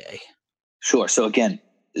interview day? Sure. So again,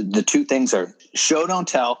 the two things are show, don't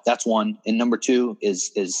tell. That's one. And number two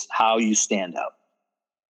is how you stand out.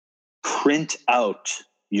 Print out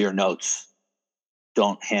your notes.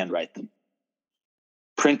 Don't handwrite them.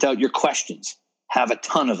 Print out your questions. Have a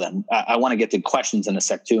ton of them. I want to get to questions in a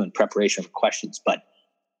sec too, in preparation for questions, but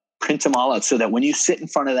print them all out so that when you sit in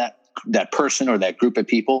front of that person or that group of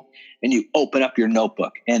people and you open up your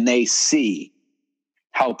notebook and they see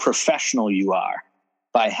how professional you are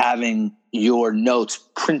by having your notes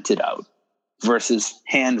printed out versus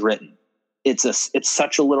handwritten. It's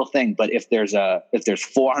such a little thing, but if there's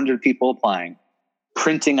 400 people applying,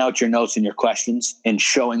 printing out your notes and your questions and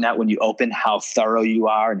showing that when you open how thorough you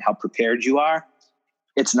are and how prepared you are,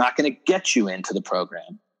 it's not going to get you into the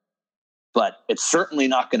program, but it's certainly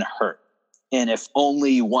not going to hurt. And if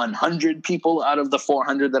only 100 people out of the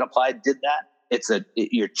 400 that applied did that,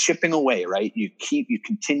 you're chipping away, right? You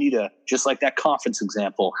continue to, just like that conference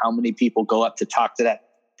example, how many people go up to talk to that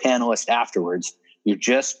panelist afterwards? You're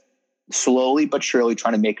just slowly but surely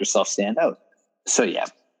trying to make yourself stand out. So yeah,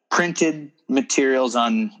 printed materials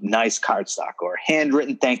on nice cardstock or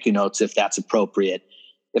handwritten thank you notes if that's appropriate.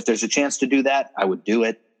 If there's a chance to do that, I would do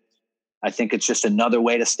it. I think it's just another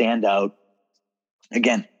way to stand out.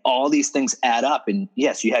 Again, all these things add up. And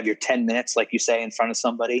yes, you have your 10 minutes, like you say, in front of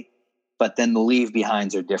somebody, but then the leave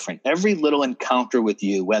behinds are different. Every little encounter with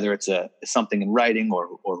you, whether it's something in writing or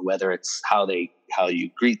whether it's how you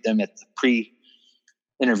greet them at the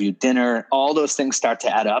pre-interview dinner, all those things start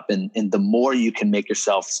to add up. And the more you can make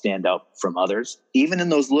yourself stand out from others, even in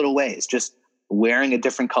those little ways, just wearing a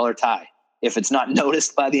different color tie. If it's not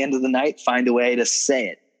noticed by the end of the night, find a way to say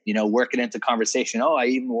it, work it into conversation. Oh, I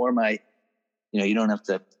even wore my, you don't have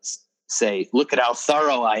to say, look at how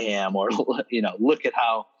thorough I am, or, look at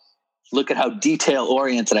how detail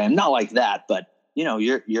oriented I am. Not like that, but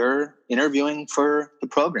you're interviewing for the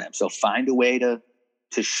program. So find a way to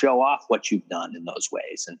show off what you've done in those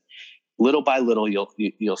ways. And little by little,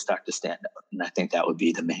 you'll start to stand out. And I think that would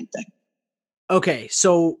be the main thing. Okay.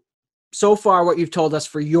 So far what you've told us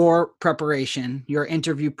for your preparation, your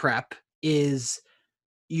interview prep, is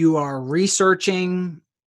you are researching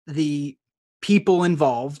the people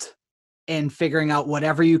involved and figuring out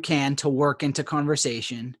whatever you can to work into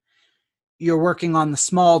conversation. You're working on the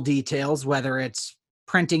small details, whether it's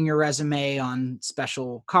printing your resume on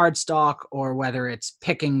special cardstock or whether it's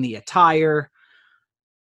picking the attire,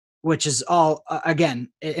 which is all, again,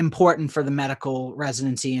 important for the medical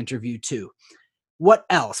residency interview too. What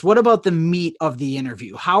else? What about the meat of the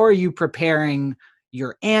interview? How are you preparing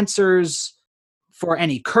your answers for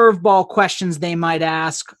any curveball questions they might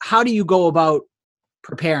ask? How do you go about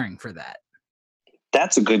preparing for that?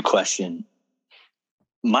 That's a good question.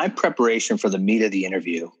 My preparation for the meat of the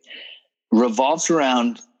interview revolves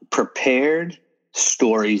around prepared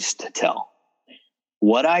stories to tell.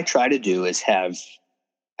 What I try to do is have,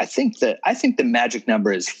 I think the magic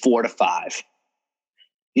number is 4 to 5.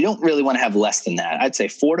 You don't really want to have less than that. I'd say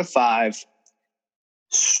 4 to 5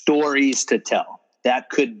 stories to tell. That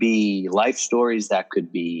could be life stories. That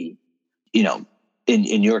could be,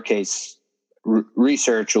 in your case,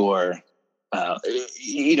 research or,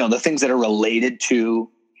 the things that are related to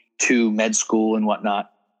med school and whatnot.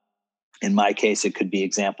 In my case, it could be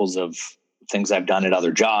examples of things I've done at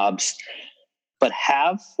other jobs, but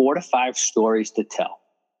have 4 to 5 stories to tell.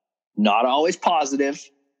 Not always positive,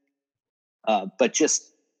 but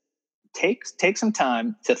just take some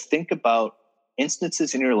time to think about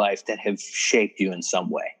instances in your life that have shaped you in some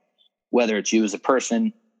way, whether it's you as a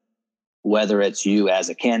person, whether it's you as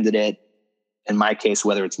a candidate, in my case,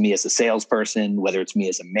 whether it's me as a salesperson, whether it's me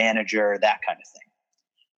as a manager, that kind of thing.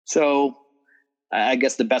 So I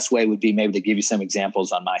guess the best way would be maybe to give you some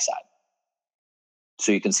examples on my side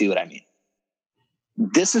so you can see what I mean.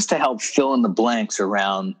 This is to help fill in the blanks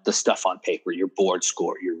around the stuff on paper, your board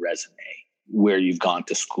score, your resume, where you've gone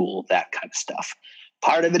to school, that kind of stuff.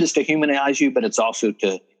 Part of it is to humanize you, but it's also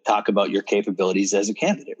to talk about your capabilities as a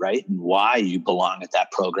candidate, right? And why you belong at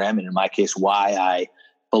that program. And in my case, why I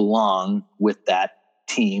belong with that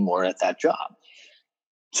team or at that job.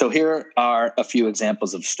 So here are a few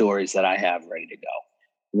examples of stories that I have ready to go.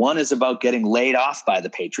 One is about getting laid off by the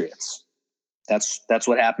Patriots. That's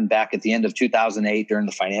what happened back at the end of 2008 during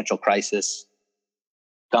the financial crisis.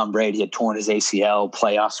 Tom Brady had torn his ACL.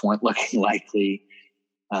 Playoffs weren't looking likely.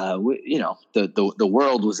 The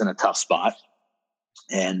world was in a tough spot.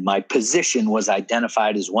 And my position was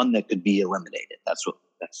identified as one that could be eliminated. That's what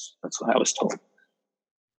I was told.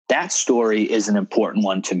 That story is an important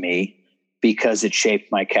one to me because it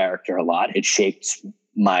shaped my character a lot. It shaped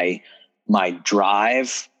my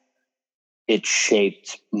drive. It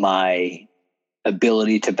shaped my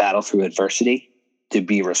ability to battle through adversity, to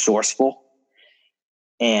be resourceful.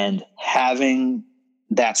 And having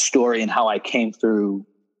that story and how I came through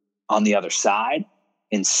on the other side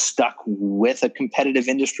and stuck with a competitive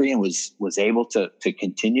industry and was able to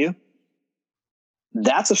continue,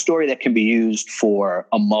 that's a story that can be used for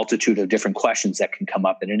a multitude of different questions that can come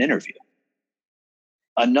up in an interview.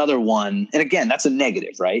 Another one, and again, that's a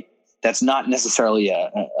negative, right? That's not necessarily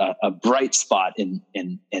a bright spot in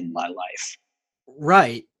my life.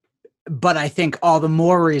 Right. But I think all the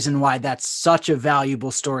more reason why that's such a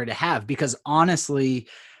valuable story to have, because honestly,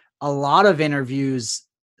 a lot of interviews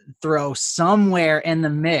throw somewhere in the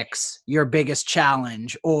mix your biggest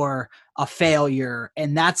challenge or a failure.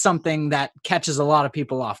 And that's something that catches a lot of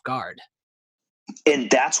people off guard. And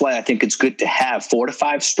that's why I think it's good to have 4 to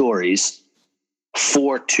 5 stories,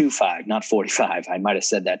 4 to 5, not 45. I might have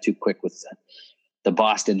said that too quick with the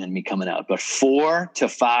Boston and me coming out, but 4 to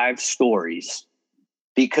 5 stories,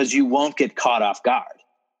 because you won't get caught off guard.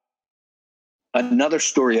 Another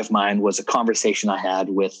story of mine was a conversation I had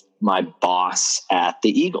with my boss at the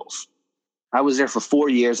Eagles. I was there for 4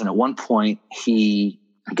 years, and at one point he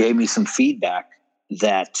gave me some feedback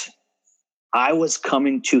that I was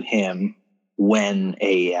coming to him when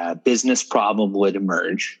a business problem would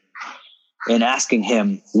emerge and asking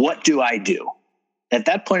him, what do I do? At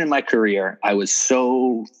that point in my career, I was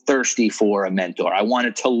so thirsty for a mentor. I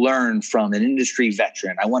wanted to learn from an industry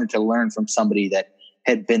veteran. I wanted to learn from somebody that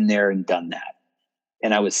had been there and done that.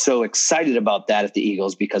 And I was so excited about that at the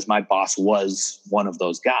Eagles because my boss was one of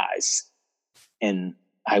those guys. And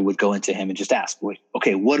I would go into him and just ask,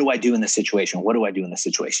 okay, what do I do in this situation? What do I do in this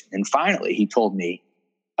situation? And finally, he told me,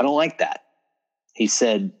 I don't like that. He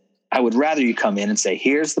said, I would rather you come in and say,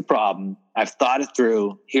 here's the problem. I've thought it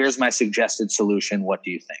through. Here's my suggested solution. What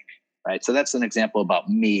do you think? Right. So that's an example about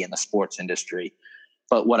me in the sports industry.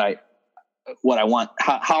 But what I want,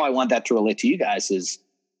 how I want that to relate to you guys is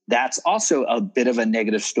that's also a bit of a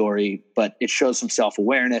negative story, but it shows some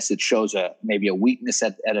self-awareness. It shows maybe a weakness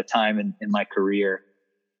at a time in my career.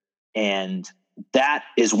 And that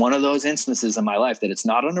is one of those instances in my life that it's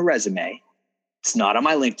not on a resume. It's not on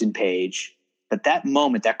my LinkedIn page. But that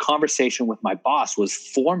moment, that conversation with my boss was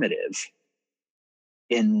formative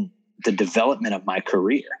in the development of my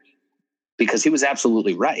career because he was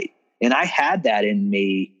absolutely right. And I had that in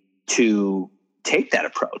me to take that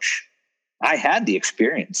approach. I had the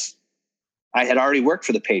experience. I had already worked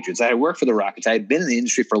for the Patriots. I had worked for the Rockets. I had been in the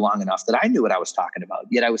industry for long enough that I knew what I was talking about.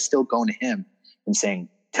 Yet I was still going to him and saying,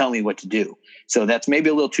 tell me what to do. So that's maybe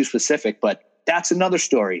a little too specific, but that's another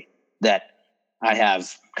story that I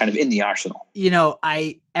have kind of in the arsenal. You know,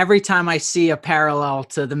 every time I see a parallel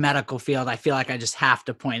to the medical field, I feel like I just have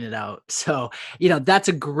to point it out. So, that's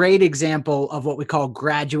a great example of what we call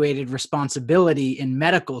graduated responsibility in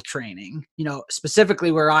medical training,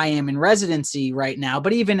 specifically where I am in residency right now,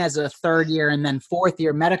 but even as a 3rd year and then 4th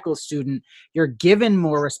year medical student, you're given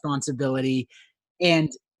more responsibility, and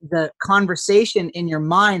the conversation in your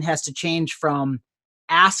mind has to change from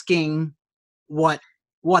asking what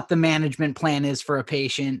the management plan is for a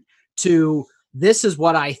patient to this is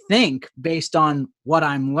what I think based on what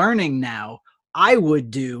I'm learning now I would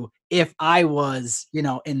do if I was,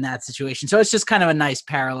 in that situation. So it's just kind of a nice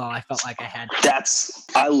parallel. I felt like I had.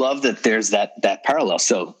 I love that there's that parallel.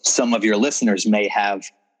 So some of your listeners may have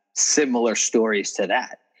similar stories to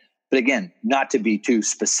that. But again, not to be too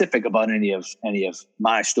specific about any of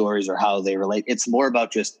my stories or how they relate. It's more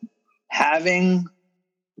about just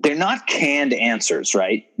they're not canned answers,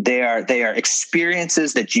 right? They are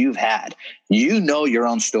experiences that you've had. Your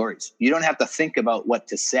own stories. You don't have to think about what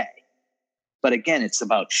to say. But again, it's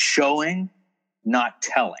about showing, not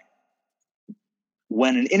telling.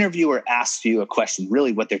 When an interviewer asks you a question,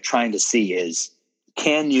 really what they're trying to see is,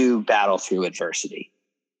 can you battle through adversity?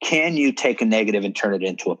 Can you take a negative and turn it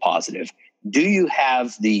into a positive? Do you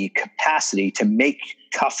have the capacity to make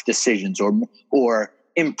tough decisions or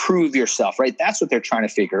improve yourself, right? That's what they're trying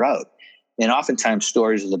to figure out. And oftentimes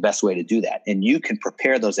stories are the best way to do that. And you can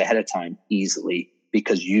prepare those ahead of time easily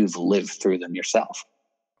because you've lived through them yourself.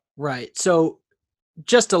 Right. So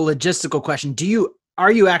just a logistical question.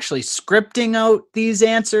 Are you actually scripting out these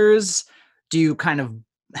answers? Do you kind of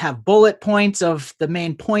have bullet points of the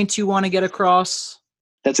main points you want to get across?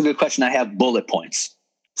 That's a good question. I have bullet points.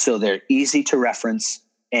 So they're easy to reference.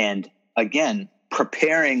 And again,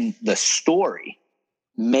 preparing the story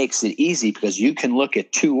makes it easy because you can look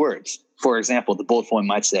at two words. For example, the bullet point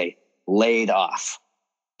might say laid off.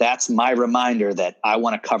 That's my reminder that I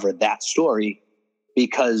want to cover that story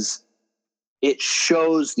because it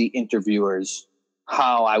shows the interviewers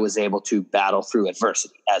how I was able to battle through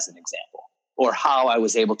adversity, as an example, or how I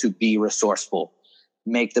was able to be resourceful,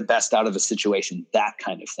 make the best out of a situation, that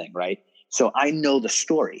kind of thing, right? So I know the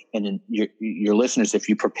story. And in your listeners, if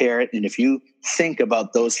you prepare it and if you think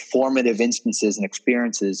about those formative instances and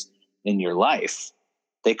experiences in your life,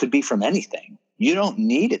 they could be from anything. You don't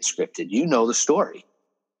need it scripted. You know the story.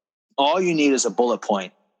 All you need is a bullet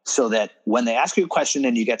point so that when they ask you a question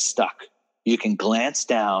and you get stuck, you can glance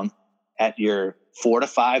down at your 4 to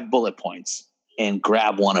 5 bullet points and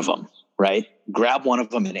grab one of them, right? Grab one of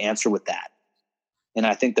them and answer with that. And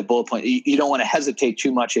I think the bullet point, you don't want to hesitate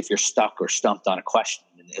too much if you're stuck or stumped on a question.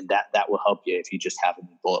 And that will help you if you just have a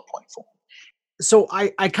bullet point form. So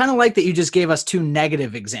I kind of like that you just gave us 2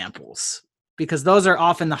 negative examples because those are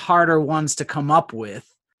often the harder ones to come up with.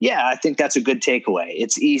 Yeah, I think that's a good takeaway.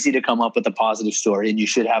 It's easy to come up with a positive story, and you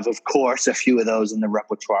should have, of course, a few of those in the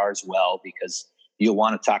repertoire as well because you'll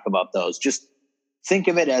want to talk about those. Just think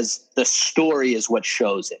of it as the story is what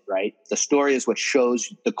shows it, right? The story is what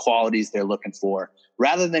shows the qualities they're looking for,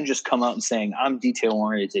 rather than just come out and saying, I'm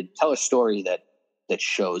detail-oriented. Tell a story that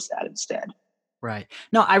shows that instead. Right.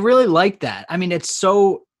 No, I really like that. I mean, it's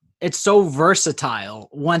so versatile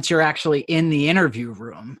once you're actually in the interview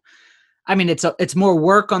room. I mean, it's more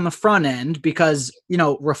work on the front end because,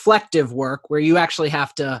 reflective work where you actually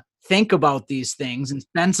have to think about these things and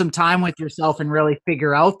spend some time with yourself and really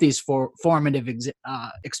figure out these formative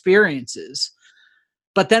experiences.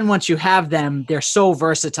 But then once you have them, they're so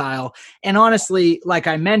versatile. And honestly, like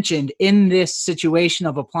I mentioned, in this situation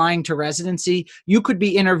of applying to residency, you could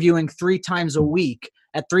be interviewing 3 times a week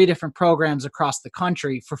at 3 different programs across the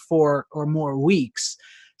country for 4 or more weeks.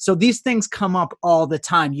 So these things come up all the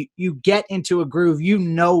time. You get into a groove, you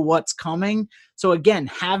know what's coming. So again,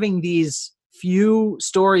 having these few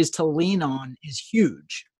stories to lean on is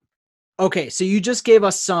huge. Okay, so you just gave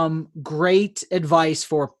us some great advice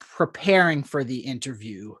for preparing for the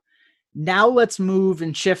interview. Now let's move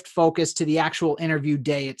and shift focus to the actual interview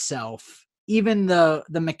day itself. Even the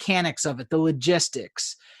mechanics of it, the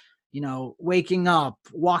logistics, waking up,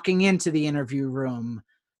 walking into the interview room,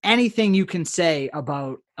 anything you can say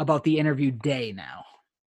about the interview day now.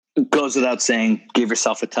 It goes without saying, give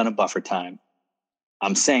yourself a ton of buffer time.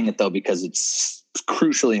 I'm saying it though because it's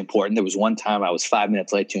crucially important. There was one time I was 5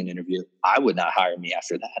 minutes late to an interview. I would not hire me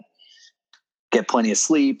after that. Get plenty of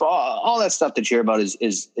sleep. All that stuff that you hear about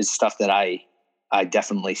is stuff that I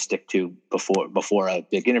definitely stick to before a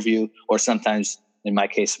big interview, or sometimes in my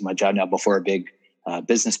case, my job now, before a big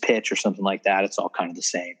business pitch or something like that. It's all kind of the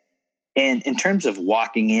same. And in terms of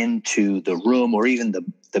walking into the room or even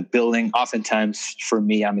the building, oftentimes for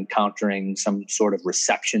me, I'm encountering some sort of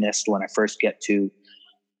receptionist when I first get to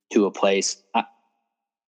a place.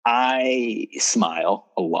 I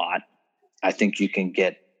smile a lot. I think you can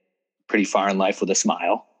get pretty far in life with a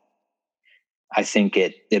smile. I think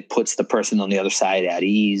it puts the person on the other side at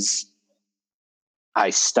ease. I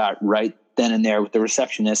start right then and there with the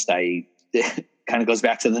receptionist. It kind of goes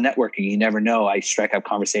back to the networking. You never know. I strike up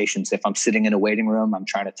conversations. If I'm sitting in a waiting room, I'm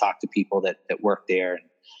trying to talk to people that work there.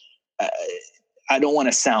 I don't want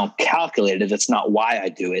to sound calculated. That's not why I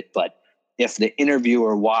do it. But if the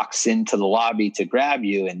interviewer walks into the lobby to grab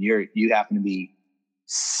you and you happen to be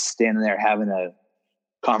standing there having a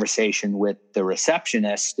conversation with the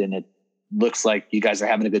receptionist and it looks like you guys are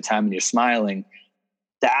having a good time and you're smiling,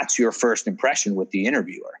 that's your first impression with the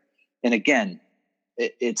interviewer. And again,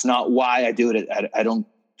 it's not why I do it. I don't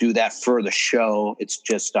do that for the show. It's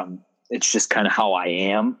just kind of how I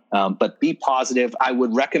am. But be positive. I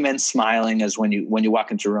would recommend smiling as when you walk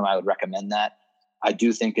into a room. I would recommend that. I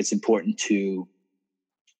do think it's important to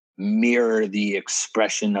mirror the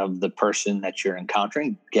expression of the person that you're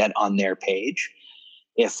encountering. Get on their page.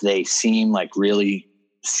 If they seem like really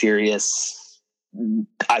serious,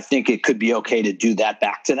 I think it could be okay to do that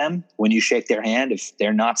back to them when you shake their hand. If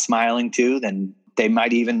they're not smiling too, then they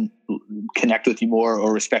might even connect with you more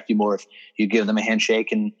or respect you more if you give them a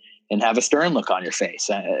handshake and have a stern look on your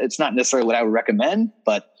face. It's not necessarily what I would recommend,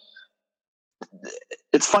 but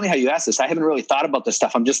it's funny how you ask this. I haven't really thought about this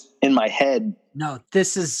stuff. I'm just in my head. No,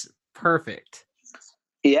 this is perfect.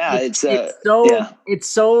 Yeah, it's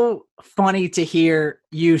so funny to hear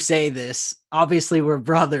you say this. Obviously, we're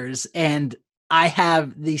brothers, and I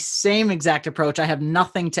have the same exact approach. I have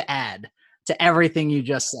nothing to add to everything you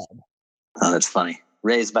just said. Oh, that's funny.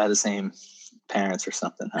 Raised by the same parents or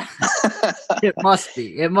something, huh? It must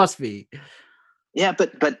be. Yeah,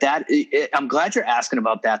 but I'm glad you're asking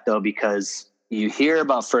about that though, because you hear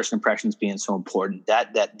about first impressions being so important.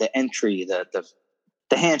 That the entry,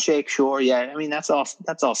 the handshake, sure, yeah. I mean, that's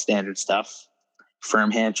all standard stuff.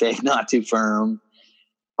 Firm handshake, not too firm,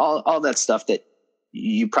 all that stuff that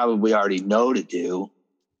you probably already know to do.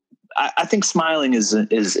 I think smiling is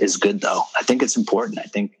good though. I think it's important. I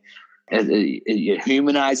think it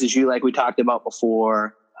humanizes you, like we talked about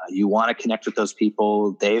before. You want to connect with those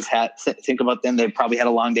people. They've had think about them. They've probably had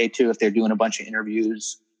a long day too. If they're doing a bunch of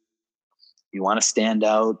interviews, you want to stand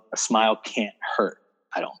out. A smile can't hurt,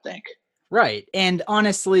 I don't think. Right. And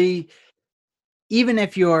honestly, even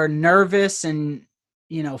if you're nervous and,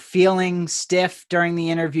 feeling stiff during the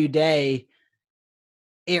interview day,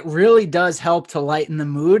 it really does help to lighten the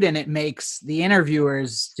mood, and it makes the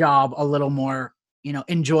interviewer's job a little more,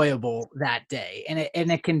 enjoyable that day.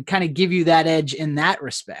 And it can kind of give you that edge in that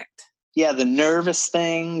respect. Yeah. The nervous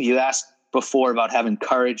thing you asked before about having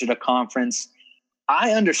courage at a conference.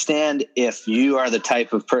 I understand if you are the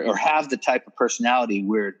type of or have the type of personality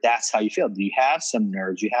where that's how you feel. You have some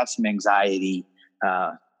nerves, you have some anxiety.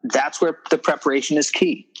 That's where the preparation is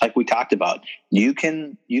key. Like we talked about, you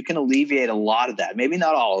can alleviate a lot of that. Maybe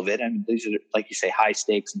not all of it. I mean, these are, like you say, high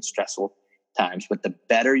stakes and stressful times, but the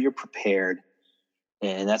better you're prepared,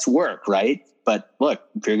 and that's work, right? But look,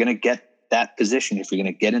 if you're going to get that position, if you're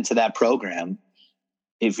going to get into that program,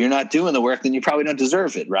 if you're not doing the work, then you probably don't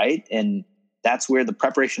deserve it, right? And that's where the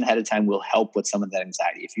preparation ahead of time will help with some of that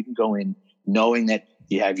anxiety. If you can go in knowing that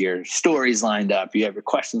you have your stories lined up, you have your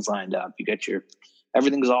questions lined up, you get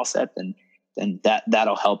everything's all set, then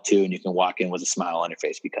that'll help too. And you can walk in with a smile on your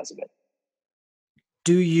face because of it.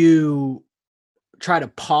 Do you try to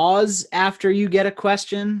pause after you get a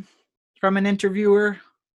question from an interviewer?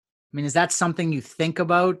 I mean, is that something you think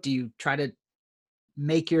about? Do you try to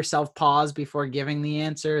make yourself pause before giving the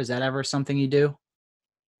answer? Is that ever something you do?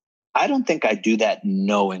 I don't think I do that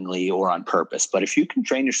knowingly or on purpose, but if you can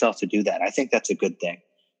train yourself to do that, I think that's a good thing.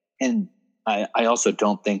 And I also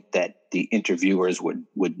don't think that the interviewers would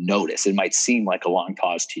notice. It might seem like a long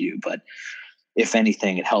pause to you, but if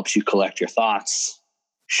anything, it helps you collect your thoughts,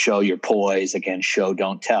 show your poise, again, show,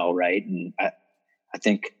 don't tell, right? And I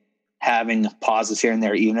think having pauses here and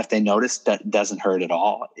there, even if they notice, that doesn't hurt at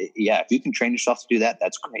all. Yeah, if you can train yourself to do that,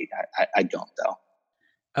 that's great. I don't though.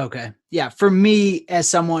 Okay. Yeah. For me, as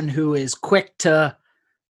someone who is quick to,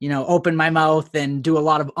 open my mouth and do a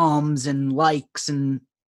lot of ums and likes and,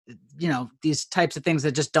 these types of things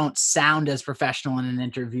that just don't sound as professional in an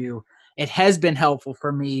interview, it has been helpful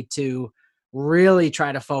for me to really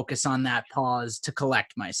try to focus on that pause to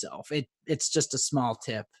collect myself. It's just a small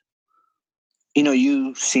tip.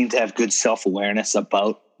 You seem to have good self-awareness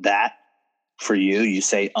about that. For you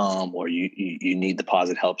say, or you need the pause.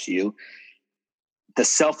 It helps you. The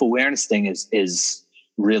self-awareness thing is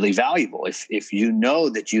really valuable. If you know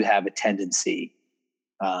that you have a tendency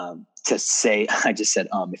to say, I just said,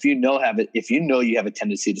 if you know you have a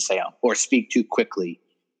tendency to say, or speak too quickly,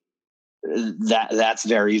 that's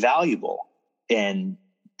very valuable. And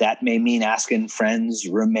that may mean asking friends,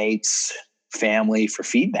 roommates, family for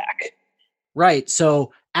feedback. Right.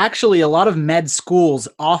 So actually, a lot of med schools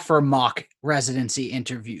offer mock residency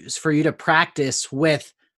interviews for you to practice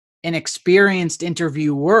with an experienced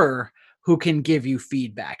interviewer who can give you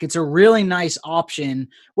feedback. It's a really nice option,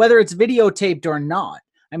 whether it's videotaped or not.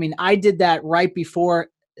 I mean, I did that right before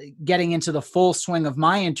getting into the full swing of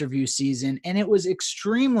my interview season, and it was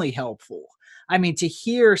extremely helpful. I mean, to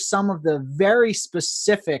hear some of the very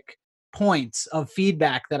specific points of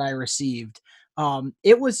feedback that I received,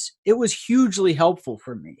 it was hugely helpful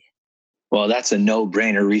for me. Well, that's a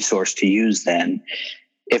no-brainer resource to use then.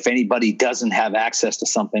 If anybody doesn't have access to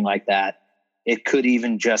something like that, it could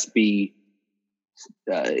even just be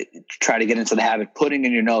try to get into the habit, putting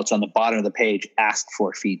in your notes on the bottom of the page, ask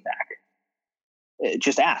for feedback.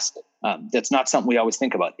 Just ask. That's not something we always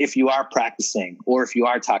think about. If you are practicing or if you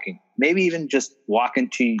are talking, maybe even just walk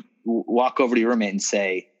over to your roommate and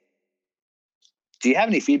say, do you have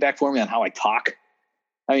any feedback for me on how I talk?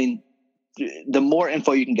 I mean, the more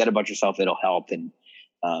info you can get about yourself, it'll help. And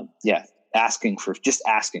asking,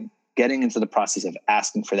 getting into the process of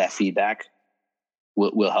asking for that feedback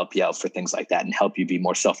will help you out for things like that and help you be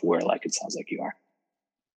more self-aware, like it sounds like you are.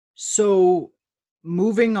 So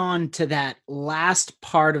moving on to that last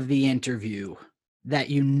part of the interview that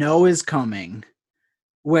is coming,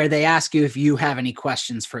 where they ask you if you have any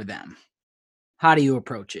questions for them. How do you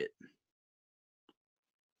approach it?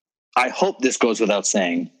 I hope this goes without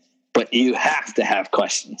saying, but you have to have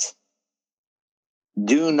questions.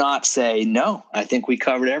 Do not say, no, I think we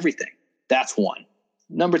covered everything. That's one.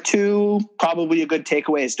 Number two, probably a good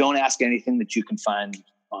takeaway is don't ask anything that you can find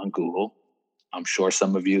on Google. I'm sure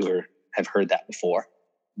some of you have heard that before.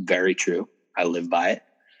 Very true. I live by it.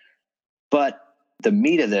 But the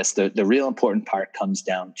meat of this, the real important part comes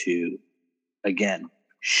down to, again,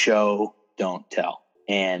 show, don't tell.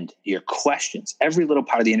 And your questions, every little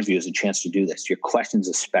part of the interview is a chance to do this. Your questions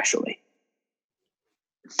especially.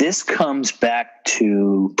 This comes back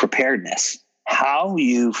to preparedness. How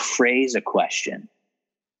you phrase a question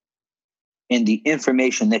and the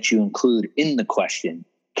information that you include in the question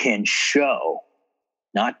can show,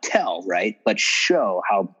 not tell, right? But show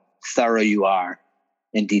how thorough you are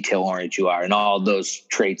and detail-oriented you are and all those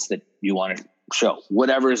traits that you want to show.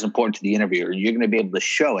 Whatever is important to the interviewer, you're going to be able to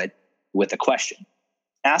show it with a question.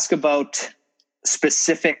 Ask about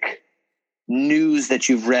specific news that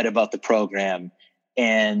you've read about the program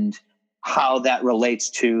and how that relates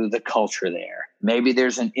to the culture there. Maybe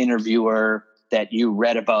there's an interviewer that you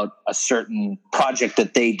read about a certain project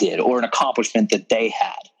that they did or an accomplishment that they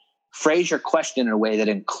had. Phrase your question in a way that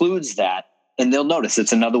includes that, and they'll notice.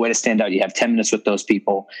 It's another way to stand out. You have 10 minutes with those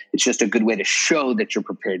people. It's just a good way to show that you're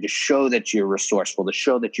prepared, to show that you're resourceful, to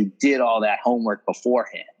show that you did all that homework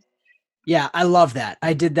beforehand. Yeah, I love that.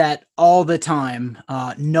 I did that all the time,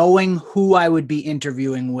 knowing who I would be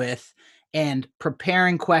interviewing with and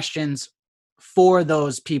preparing questions for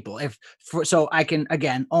those people. So I can,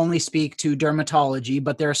 again, only speak to dermatology,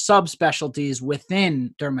 but there are subspecialties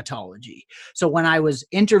within dermatology. So when I was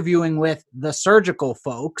interviewing with the surgical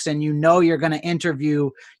folks, and you're going to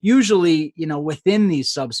interview usually, within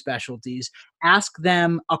these subspecialties, ask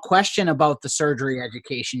them a question about the surgery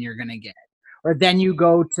education you're going to get. Or then you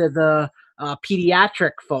go to the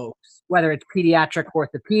pediatric folks, whether it's pediatric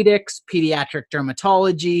orthopedics, pediatric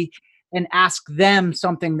dermatology, and ask them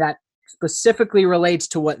something that specifically relates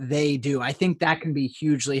to what they do. I think that can be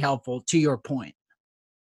hugely helpful, to your point.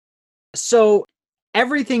 So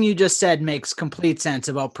everything you just said makes complete sense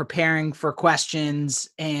about preparing for questions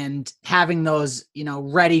and having those,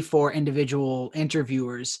 ready for individual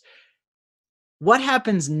interviewers. What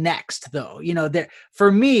happens next, though?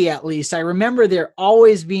 For me, at least, I remember there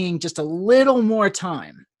always being just a little more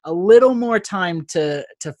time to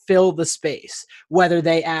fill the space. Whether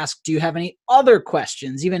they ask, do you have any other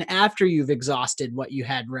questions, even after you've exhausted what you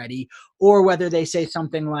had ready, or whether they say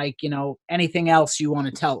something like, anything else you want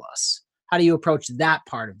to tell us? How do you approach that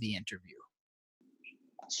part of the interview?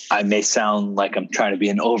 I may sound like I'm trying to be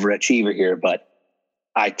an overachiever here, but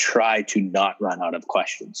I try to not run out of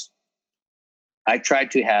questions. I tried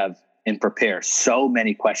to have and prepare so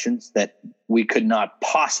many questions that we could not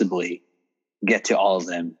possibly get to all of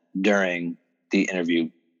them during the interview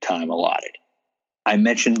time allotted. I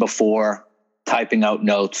mentioned before, typing out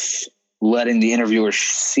notes, letting the interviewer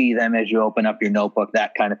see them as you open up your notebook,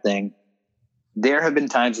 that kind of thing. There have been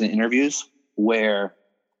times in interviews where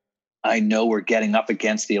I know we're getting up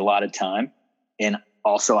against the allotted time. And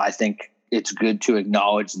also I think it's good to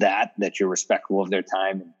acknowledge that you're respectful of their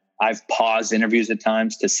time. I've paused interviews at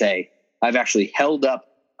times to say, I've actually held up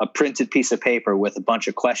a printed piece of paper with a bunch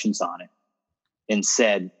of questions on it and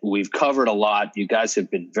said, we've covered a lot. You guys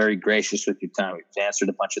have been very gracious with your time. We've answered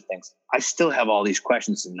a bunch of things. I still have all these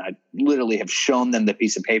questions, and I literally have shown them the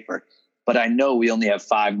piece of paper, but I know we only have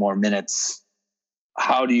 5 more minutes.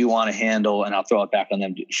 How do you want to handle? And I'll throw it back on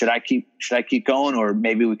them. Should I keep going, or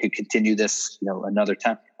maybe we could continue this, another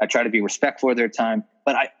time? I try to be respectful of their time,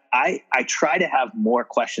 but I try to have more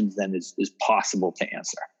questions than is possible to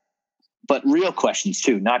answer, but real questions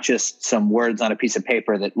too, not just some words on a piece of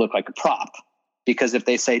paper that look like a prop. Because if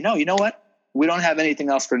they say, no, you know what? We don't have anything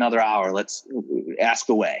else for another hour. Let's ask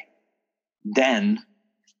away. Then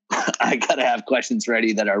I got to have questions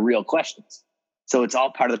ready that are real questions. So it's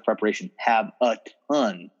all part of the preparation. Have a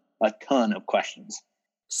ton of questions.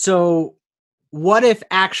 So what if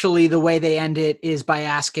actually the way they end it is by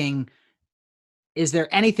asking, is there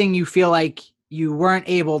anything you feel like you weren't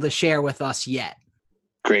able to share with us yet?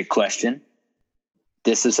 Great question.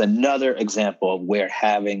 This is another example of where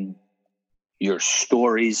having your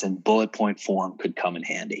stories in bullet point form could come in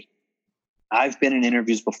handy. I've been in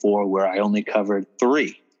interviews before where I only covered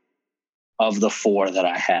 3 of the 4 that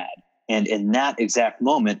I had. And in that exact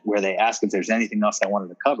moment where they ask if there's anything else I wanted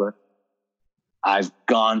to cover, I've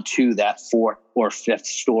gone to that 4th or 5th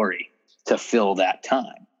story to fill that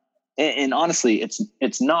time. And honestly,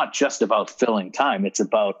 it's not just about filling time. It's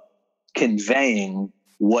about conveying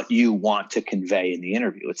what you want to convey in the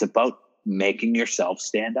interview. It's about making yourself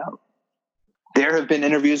stand out. There have been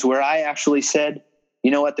interviews where I actually said,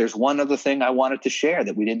 you know what, there's one other thing I wanted to share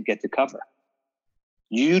that we didn't get to cover.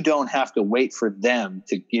 You don't have to wait for them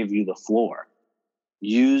to give you the floor.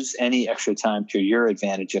 use any extra time to your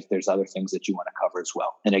advantage if there's other things that you want to cover as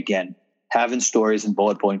well. And again, having stories in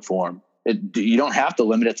bullet point form, you don't have to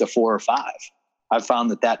limit it to 4 or 5. I've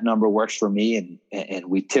found that number works for me, and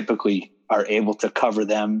we typically are able to cover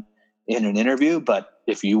them in an interview. But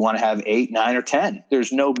if you want to have 8, 9, or 10,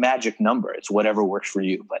 there's no magic number. It's whatever works for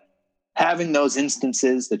you. But having those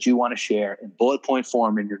instances that you want to share in bullet point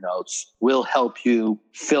form in your notes will help you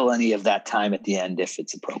fill any of that time at the end if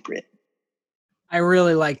it's appropriate. I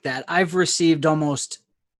really like that. I've received almost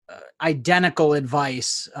identical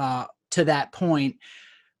advice to that point.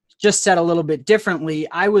 Just said a little bit differently.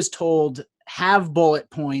 I was told have bullet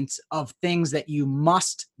points of things that you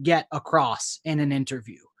must get across in an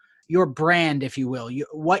interview. Your brand, if you will,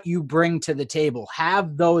 what you bring to the table.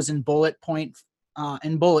 Have those in bullet points,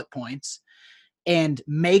 and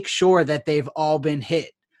make sure that they've all been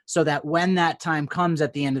hit, so that when that time comes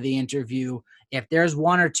at the end of the interview, if there's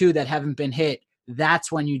 1 or 2 that haven't been hit,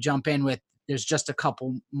 that's when you jump in with, there's just a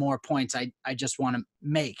couple more points I just want to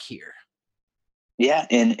make here. Yeah,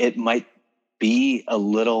 and it might be a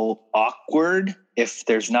little awkward if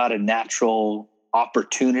there's not a natural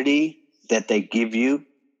opportunity that they give you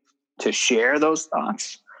to share those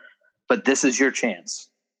thoughts. But this is your chance.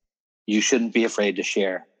 You shouldn't be afraid to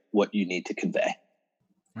share what you need to convey.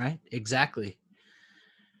 Right, exactly.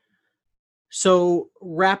 So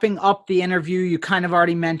wrapping up the interview, you kind of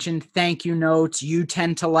already mentioned thank you notes. You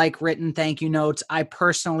tend to like written thank you notes. I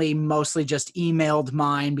personally mostly just emailed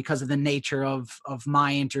mine because of the nature of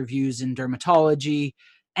my interviews in dermatology.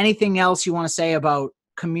 Anything else you want to say about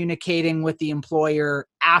communicating with the employer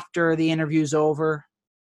after the interview's over?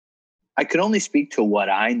 I can only speak to what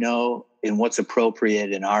I know and what's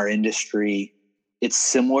appropriate in our industry. It's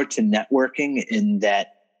similar to networking in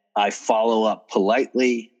that I follow up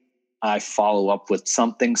politely. I follow up with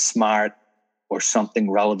something smart or something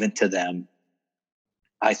relevant to them.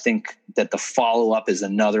 I think that the follow-up is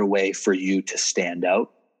another way for you to stand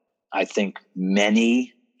out. I think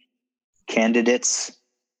many candidates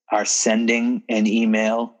are sending an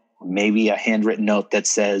email, maybe a handwritten note that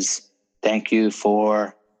says, thank you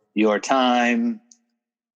for your time.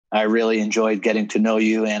 I really enjoyed getting to know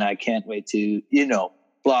you, and I can't wait to,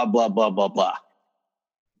 blah, blah, blah, blah, blah.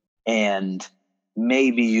 And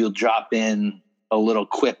maybe you'll drop in a little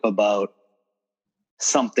quip about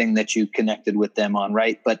something that you connected with them on,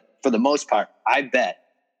 right? But for the most part, I bet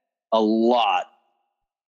a lot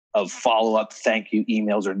of follow-up thank you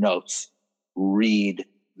emails or notes read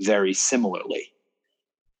very similarly.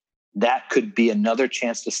 That could be another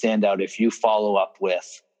chance to stand out if you follow up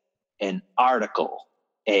with an article,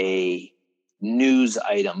 a news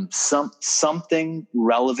item, something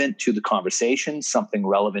relevant to the conversation, something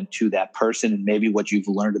relevant to that person, and maybe what you've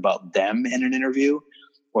learned about them in an interview,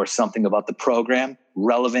 or something about the program,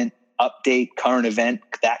 relevant update, current event,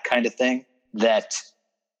 that kind of thing, that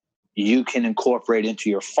you can incorporate into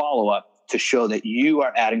your follow-up to show that you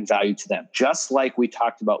are adding value to them. Just like we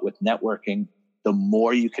talked about with networking, the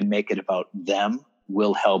more you can make it about them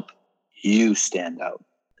will help you stand out.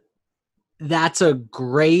 That's a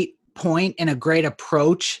great point and a great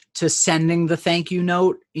approach to sending the thank you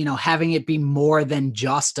note, having it be more than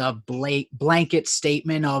just a blanket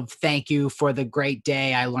statement of thank you for the great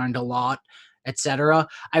day, I learned a lot, etc.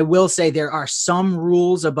 I will say there are some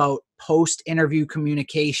rules about post-interview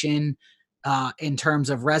communication in terms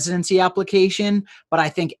of residency application, but I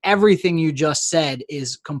think everything you just said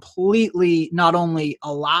is completely not only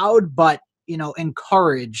allowed, but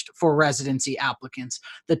encouraged for residency applicants.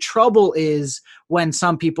 The trouble is when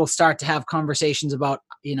some people start to have conversations about,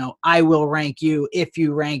 I will rank you if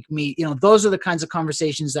you rank me. Those are the kinds of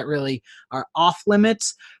conversations that really are off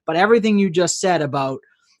limits. But everything you just said about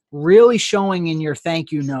really showing in your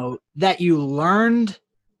thank you note that you learned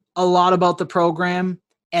a lot about the program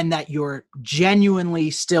and that you're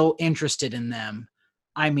genuinely still interested in them.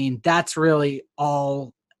 I mean, that's really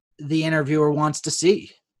all the interviewer wants to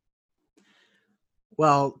see.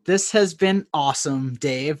 Well, this has been awesome,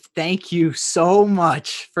 Dave. Thank you so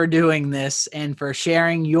much for doing this and for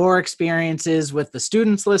sharing your experiences with the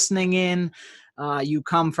students listening in. You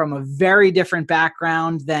come from a very different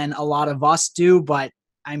background than a lot of us do, but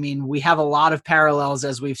I mean, we have a lot of parallels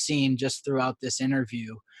as we've seen just throughout this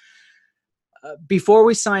interview. Before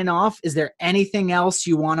we sign off, is there anything else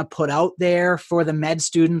you want to put out there for the med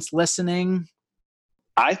students listening?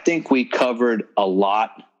 I think we covered a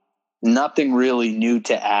lot. Nothing really new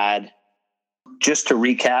to add. Just to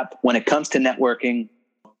recap, when it comes to networking,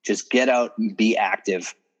 just get out and be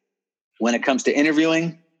active. When it comes to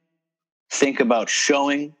interviewing, think about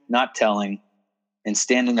showing, not telling, and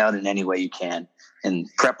standing out in any way you can. And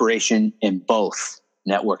preparation in both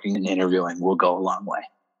networking and interviewing will go a long way.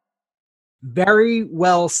 Very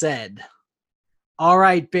well said. All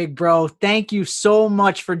right, big bro. Thank you so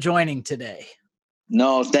much for joining today.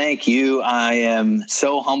 No, thank you. I am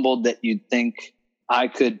so humbled that you'd think I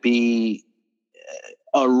could be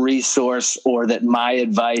a resource or that my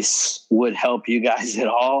advice would help you guys at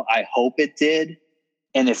all. I hope it did.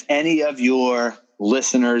 And if any of your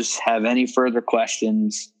listeners have any further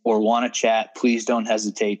questions or want to chat, please don't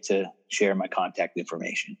hesitate to share my contact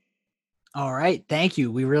information. All right. Thank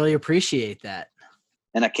you. We really appreciate that.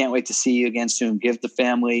 And I can't wait to see you again soon. Give the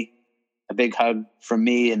family a big hug from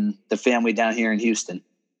me and the family down here in Houston.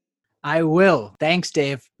 I will. Thanks,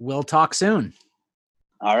 Dave. We'll talk soon.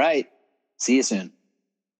 All right. See you soon.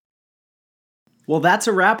 Well, that's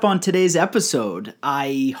a wrap on today's episode.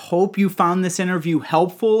 I hope you found this interview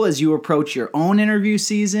helpful as you approach your own interview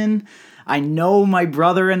season. I know my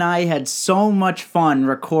brother and I had so much fun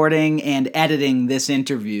recording and editing this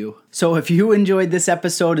interview. So if you enjoyed this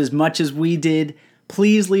episode as much as we did,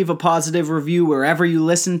 please leave a positive review wherever you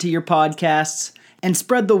listen to your podcasts and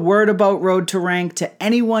spread the word about Road to Rank to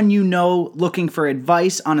anyone you know looking for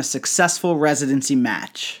advice on a successful residency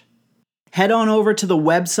match. Head on over to the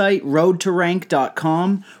website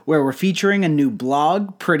roadtorank.com where we're featuring a new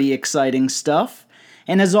blog, pretty exciting stuff.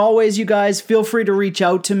 And as always, you guys, feel free to reach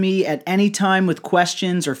out to me at any time with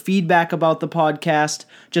questions or feedback about the podcast.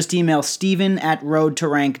 Just email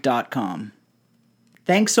steven@roadtorank.com.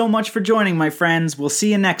 Thanks so much for joining, my friends. We'll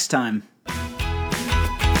see you next time.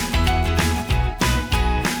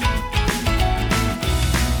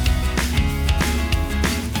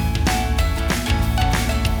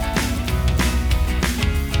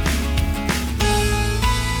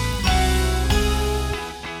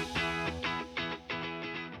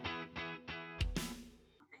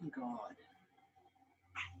 God.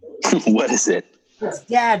 What is it? It's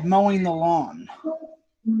Dad mowing the lawn.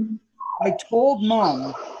 I told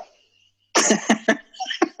Mom.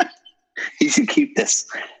 You should keep this.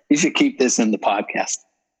 You should keep this in the podcast.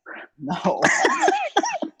 No.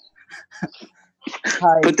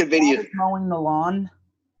 Put the video. Mowing the lawn.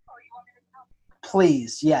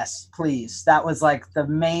 Please, yes, please. That was like the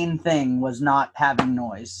main thing, was not having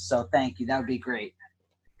noise. So thank you. That would be great.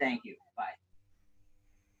 Thank you. Bye.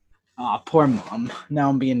 Aw, poor Mom. Now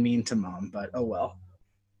I'm being mean to Mom, but oh well.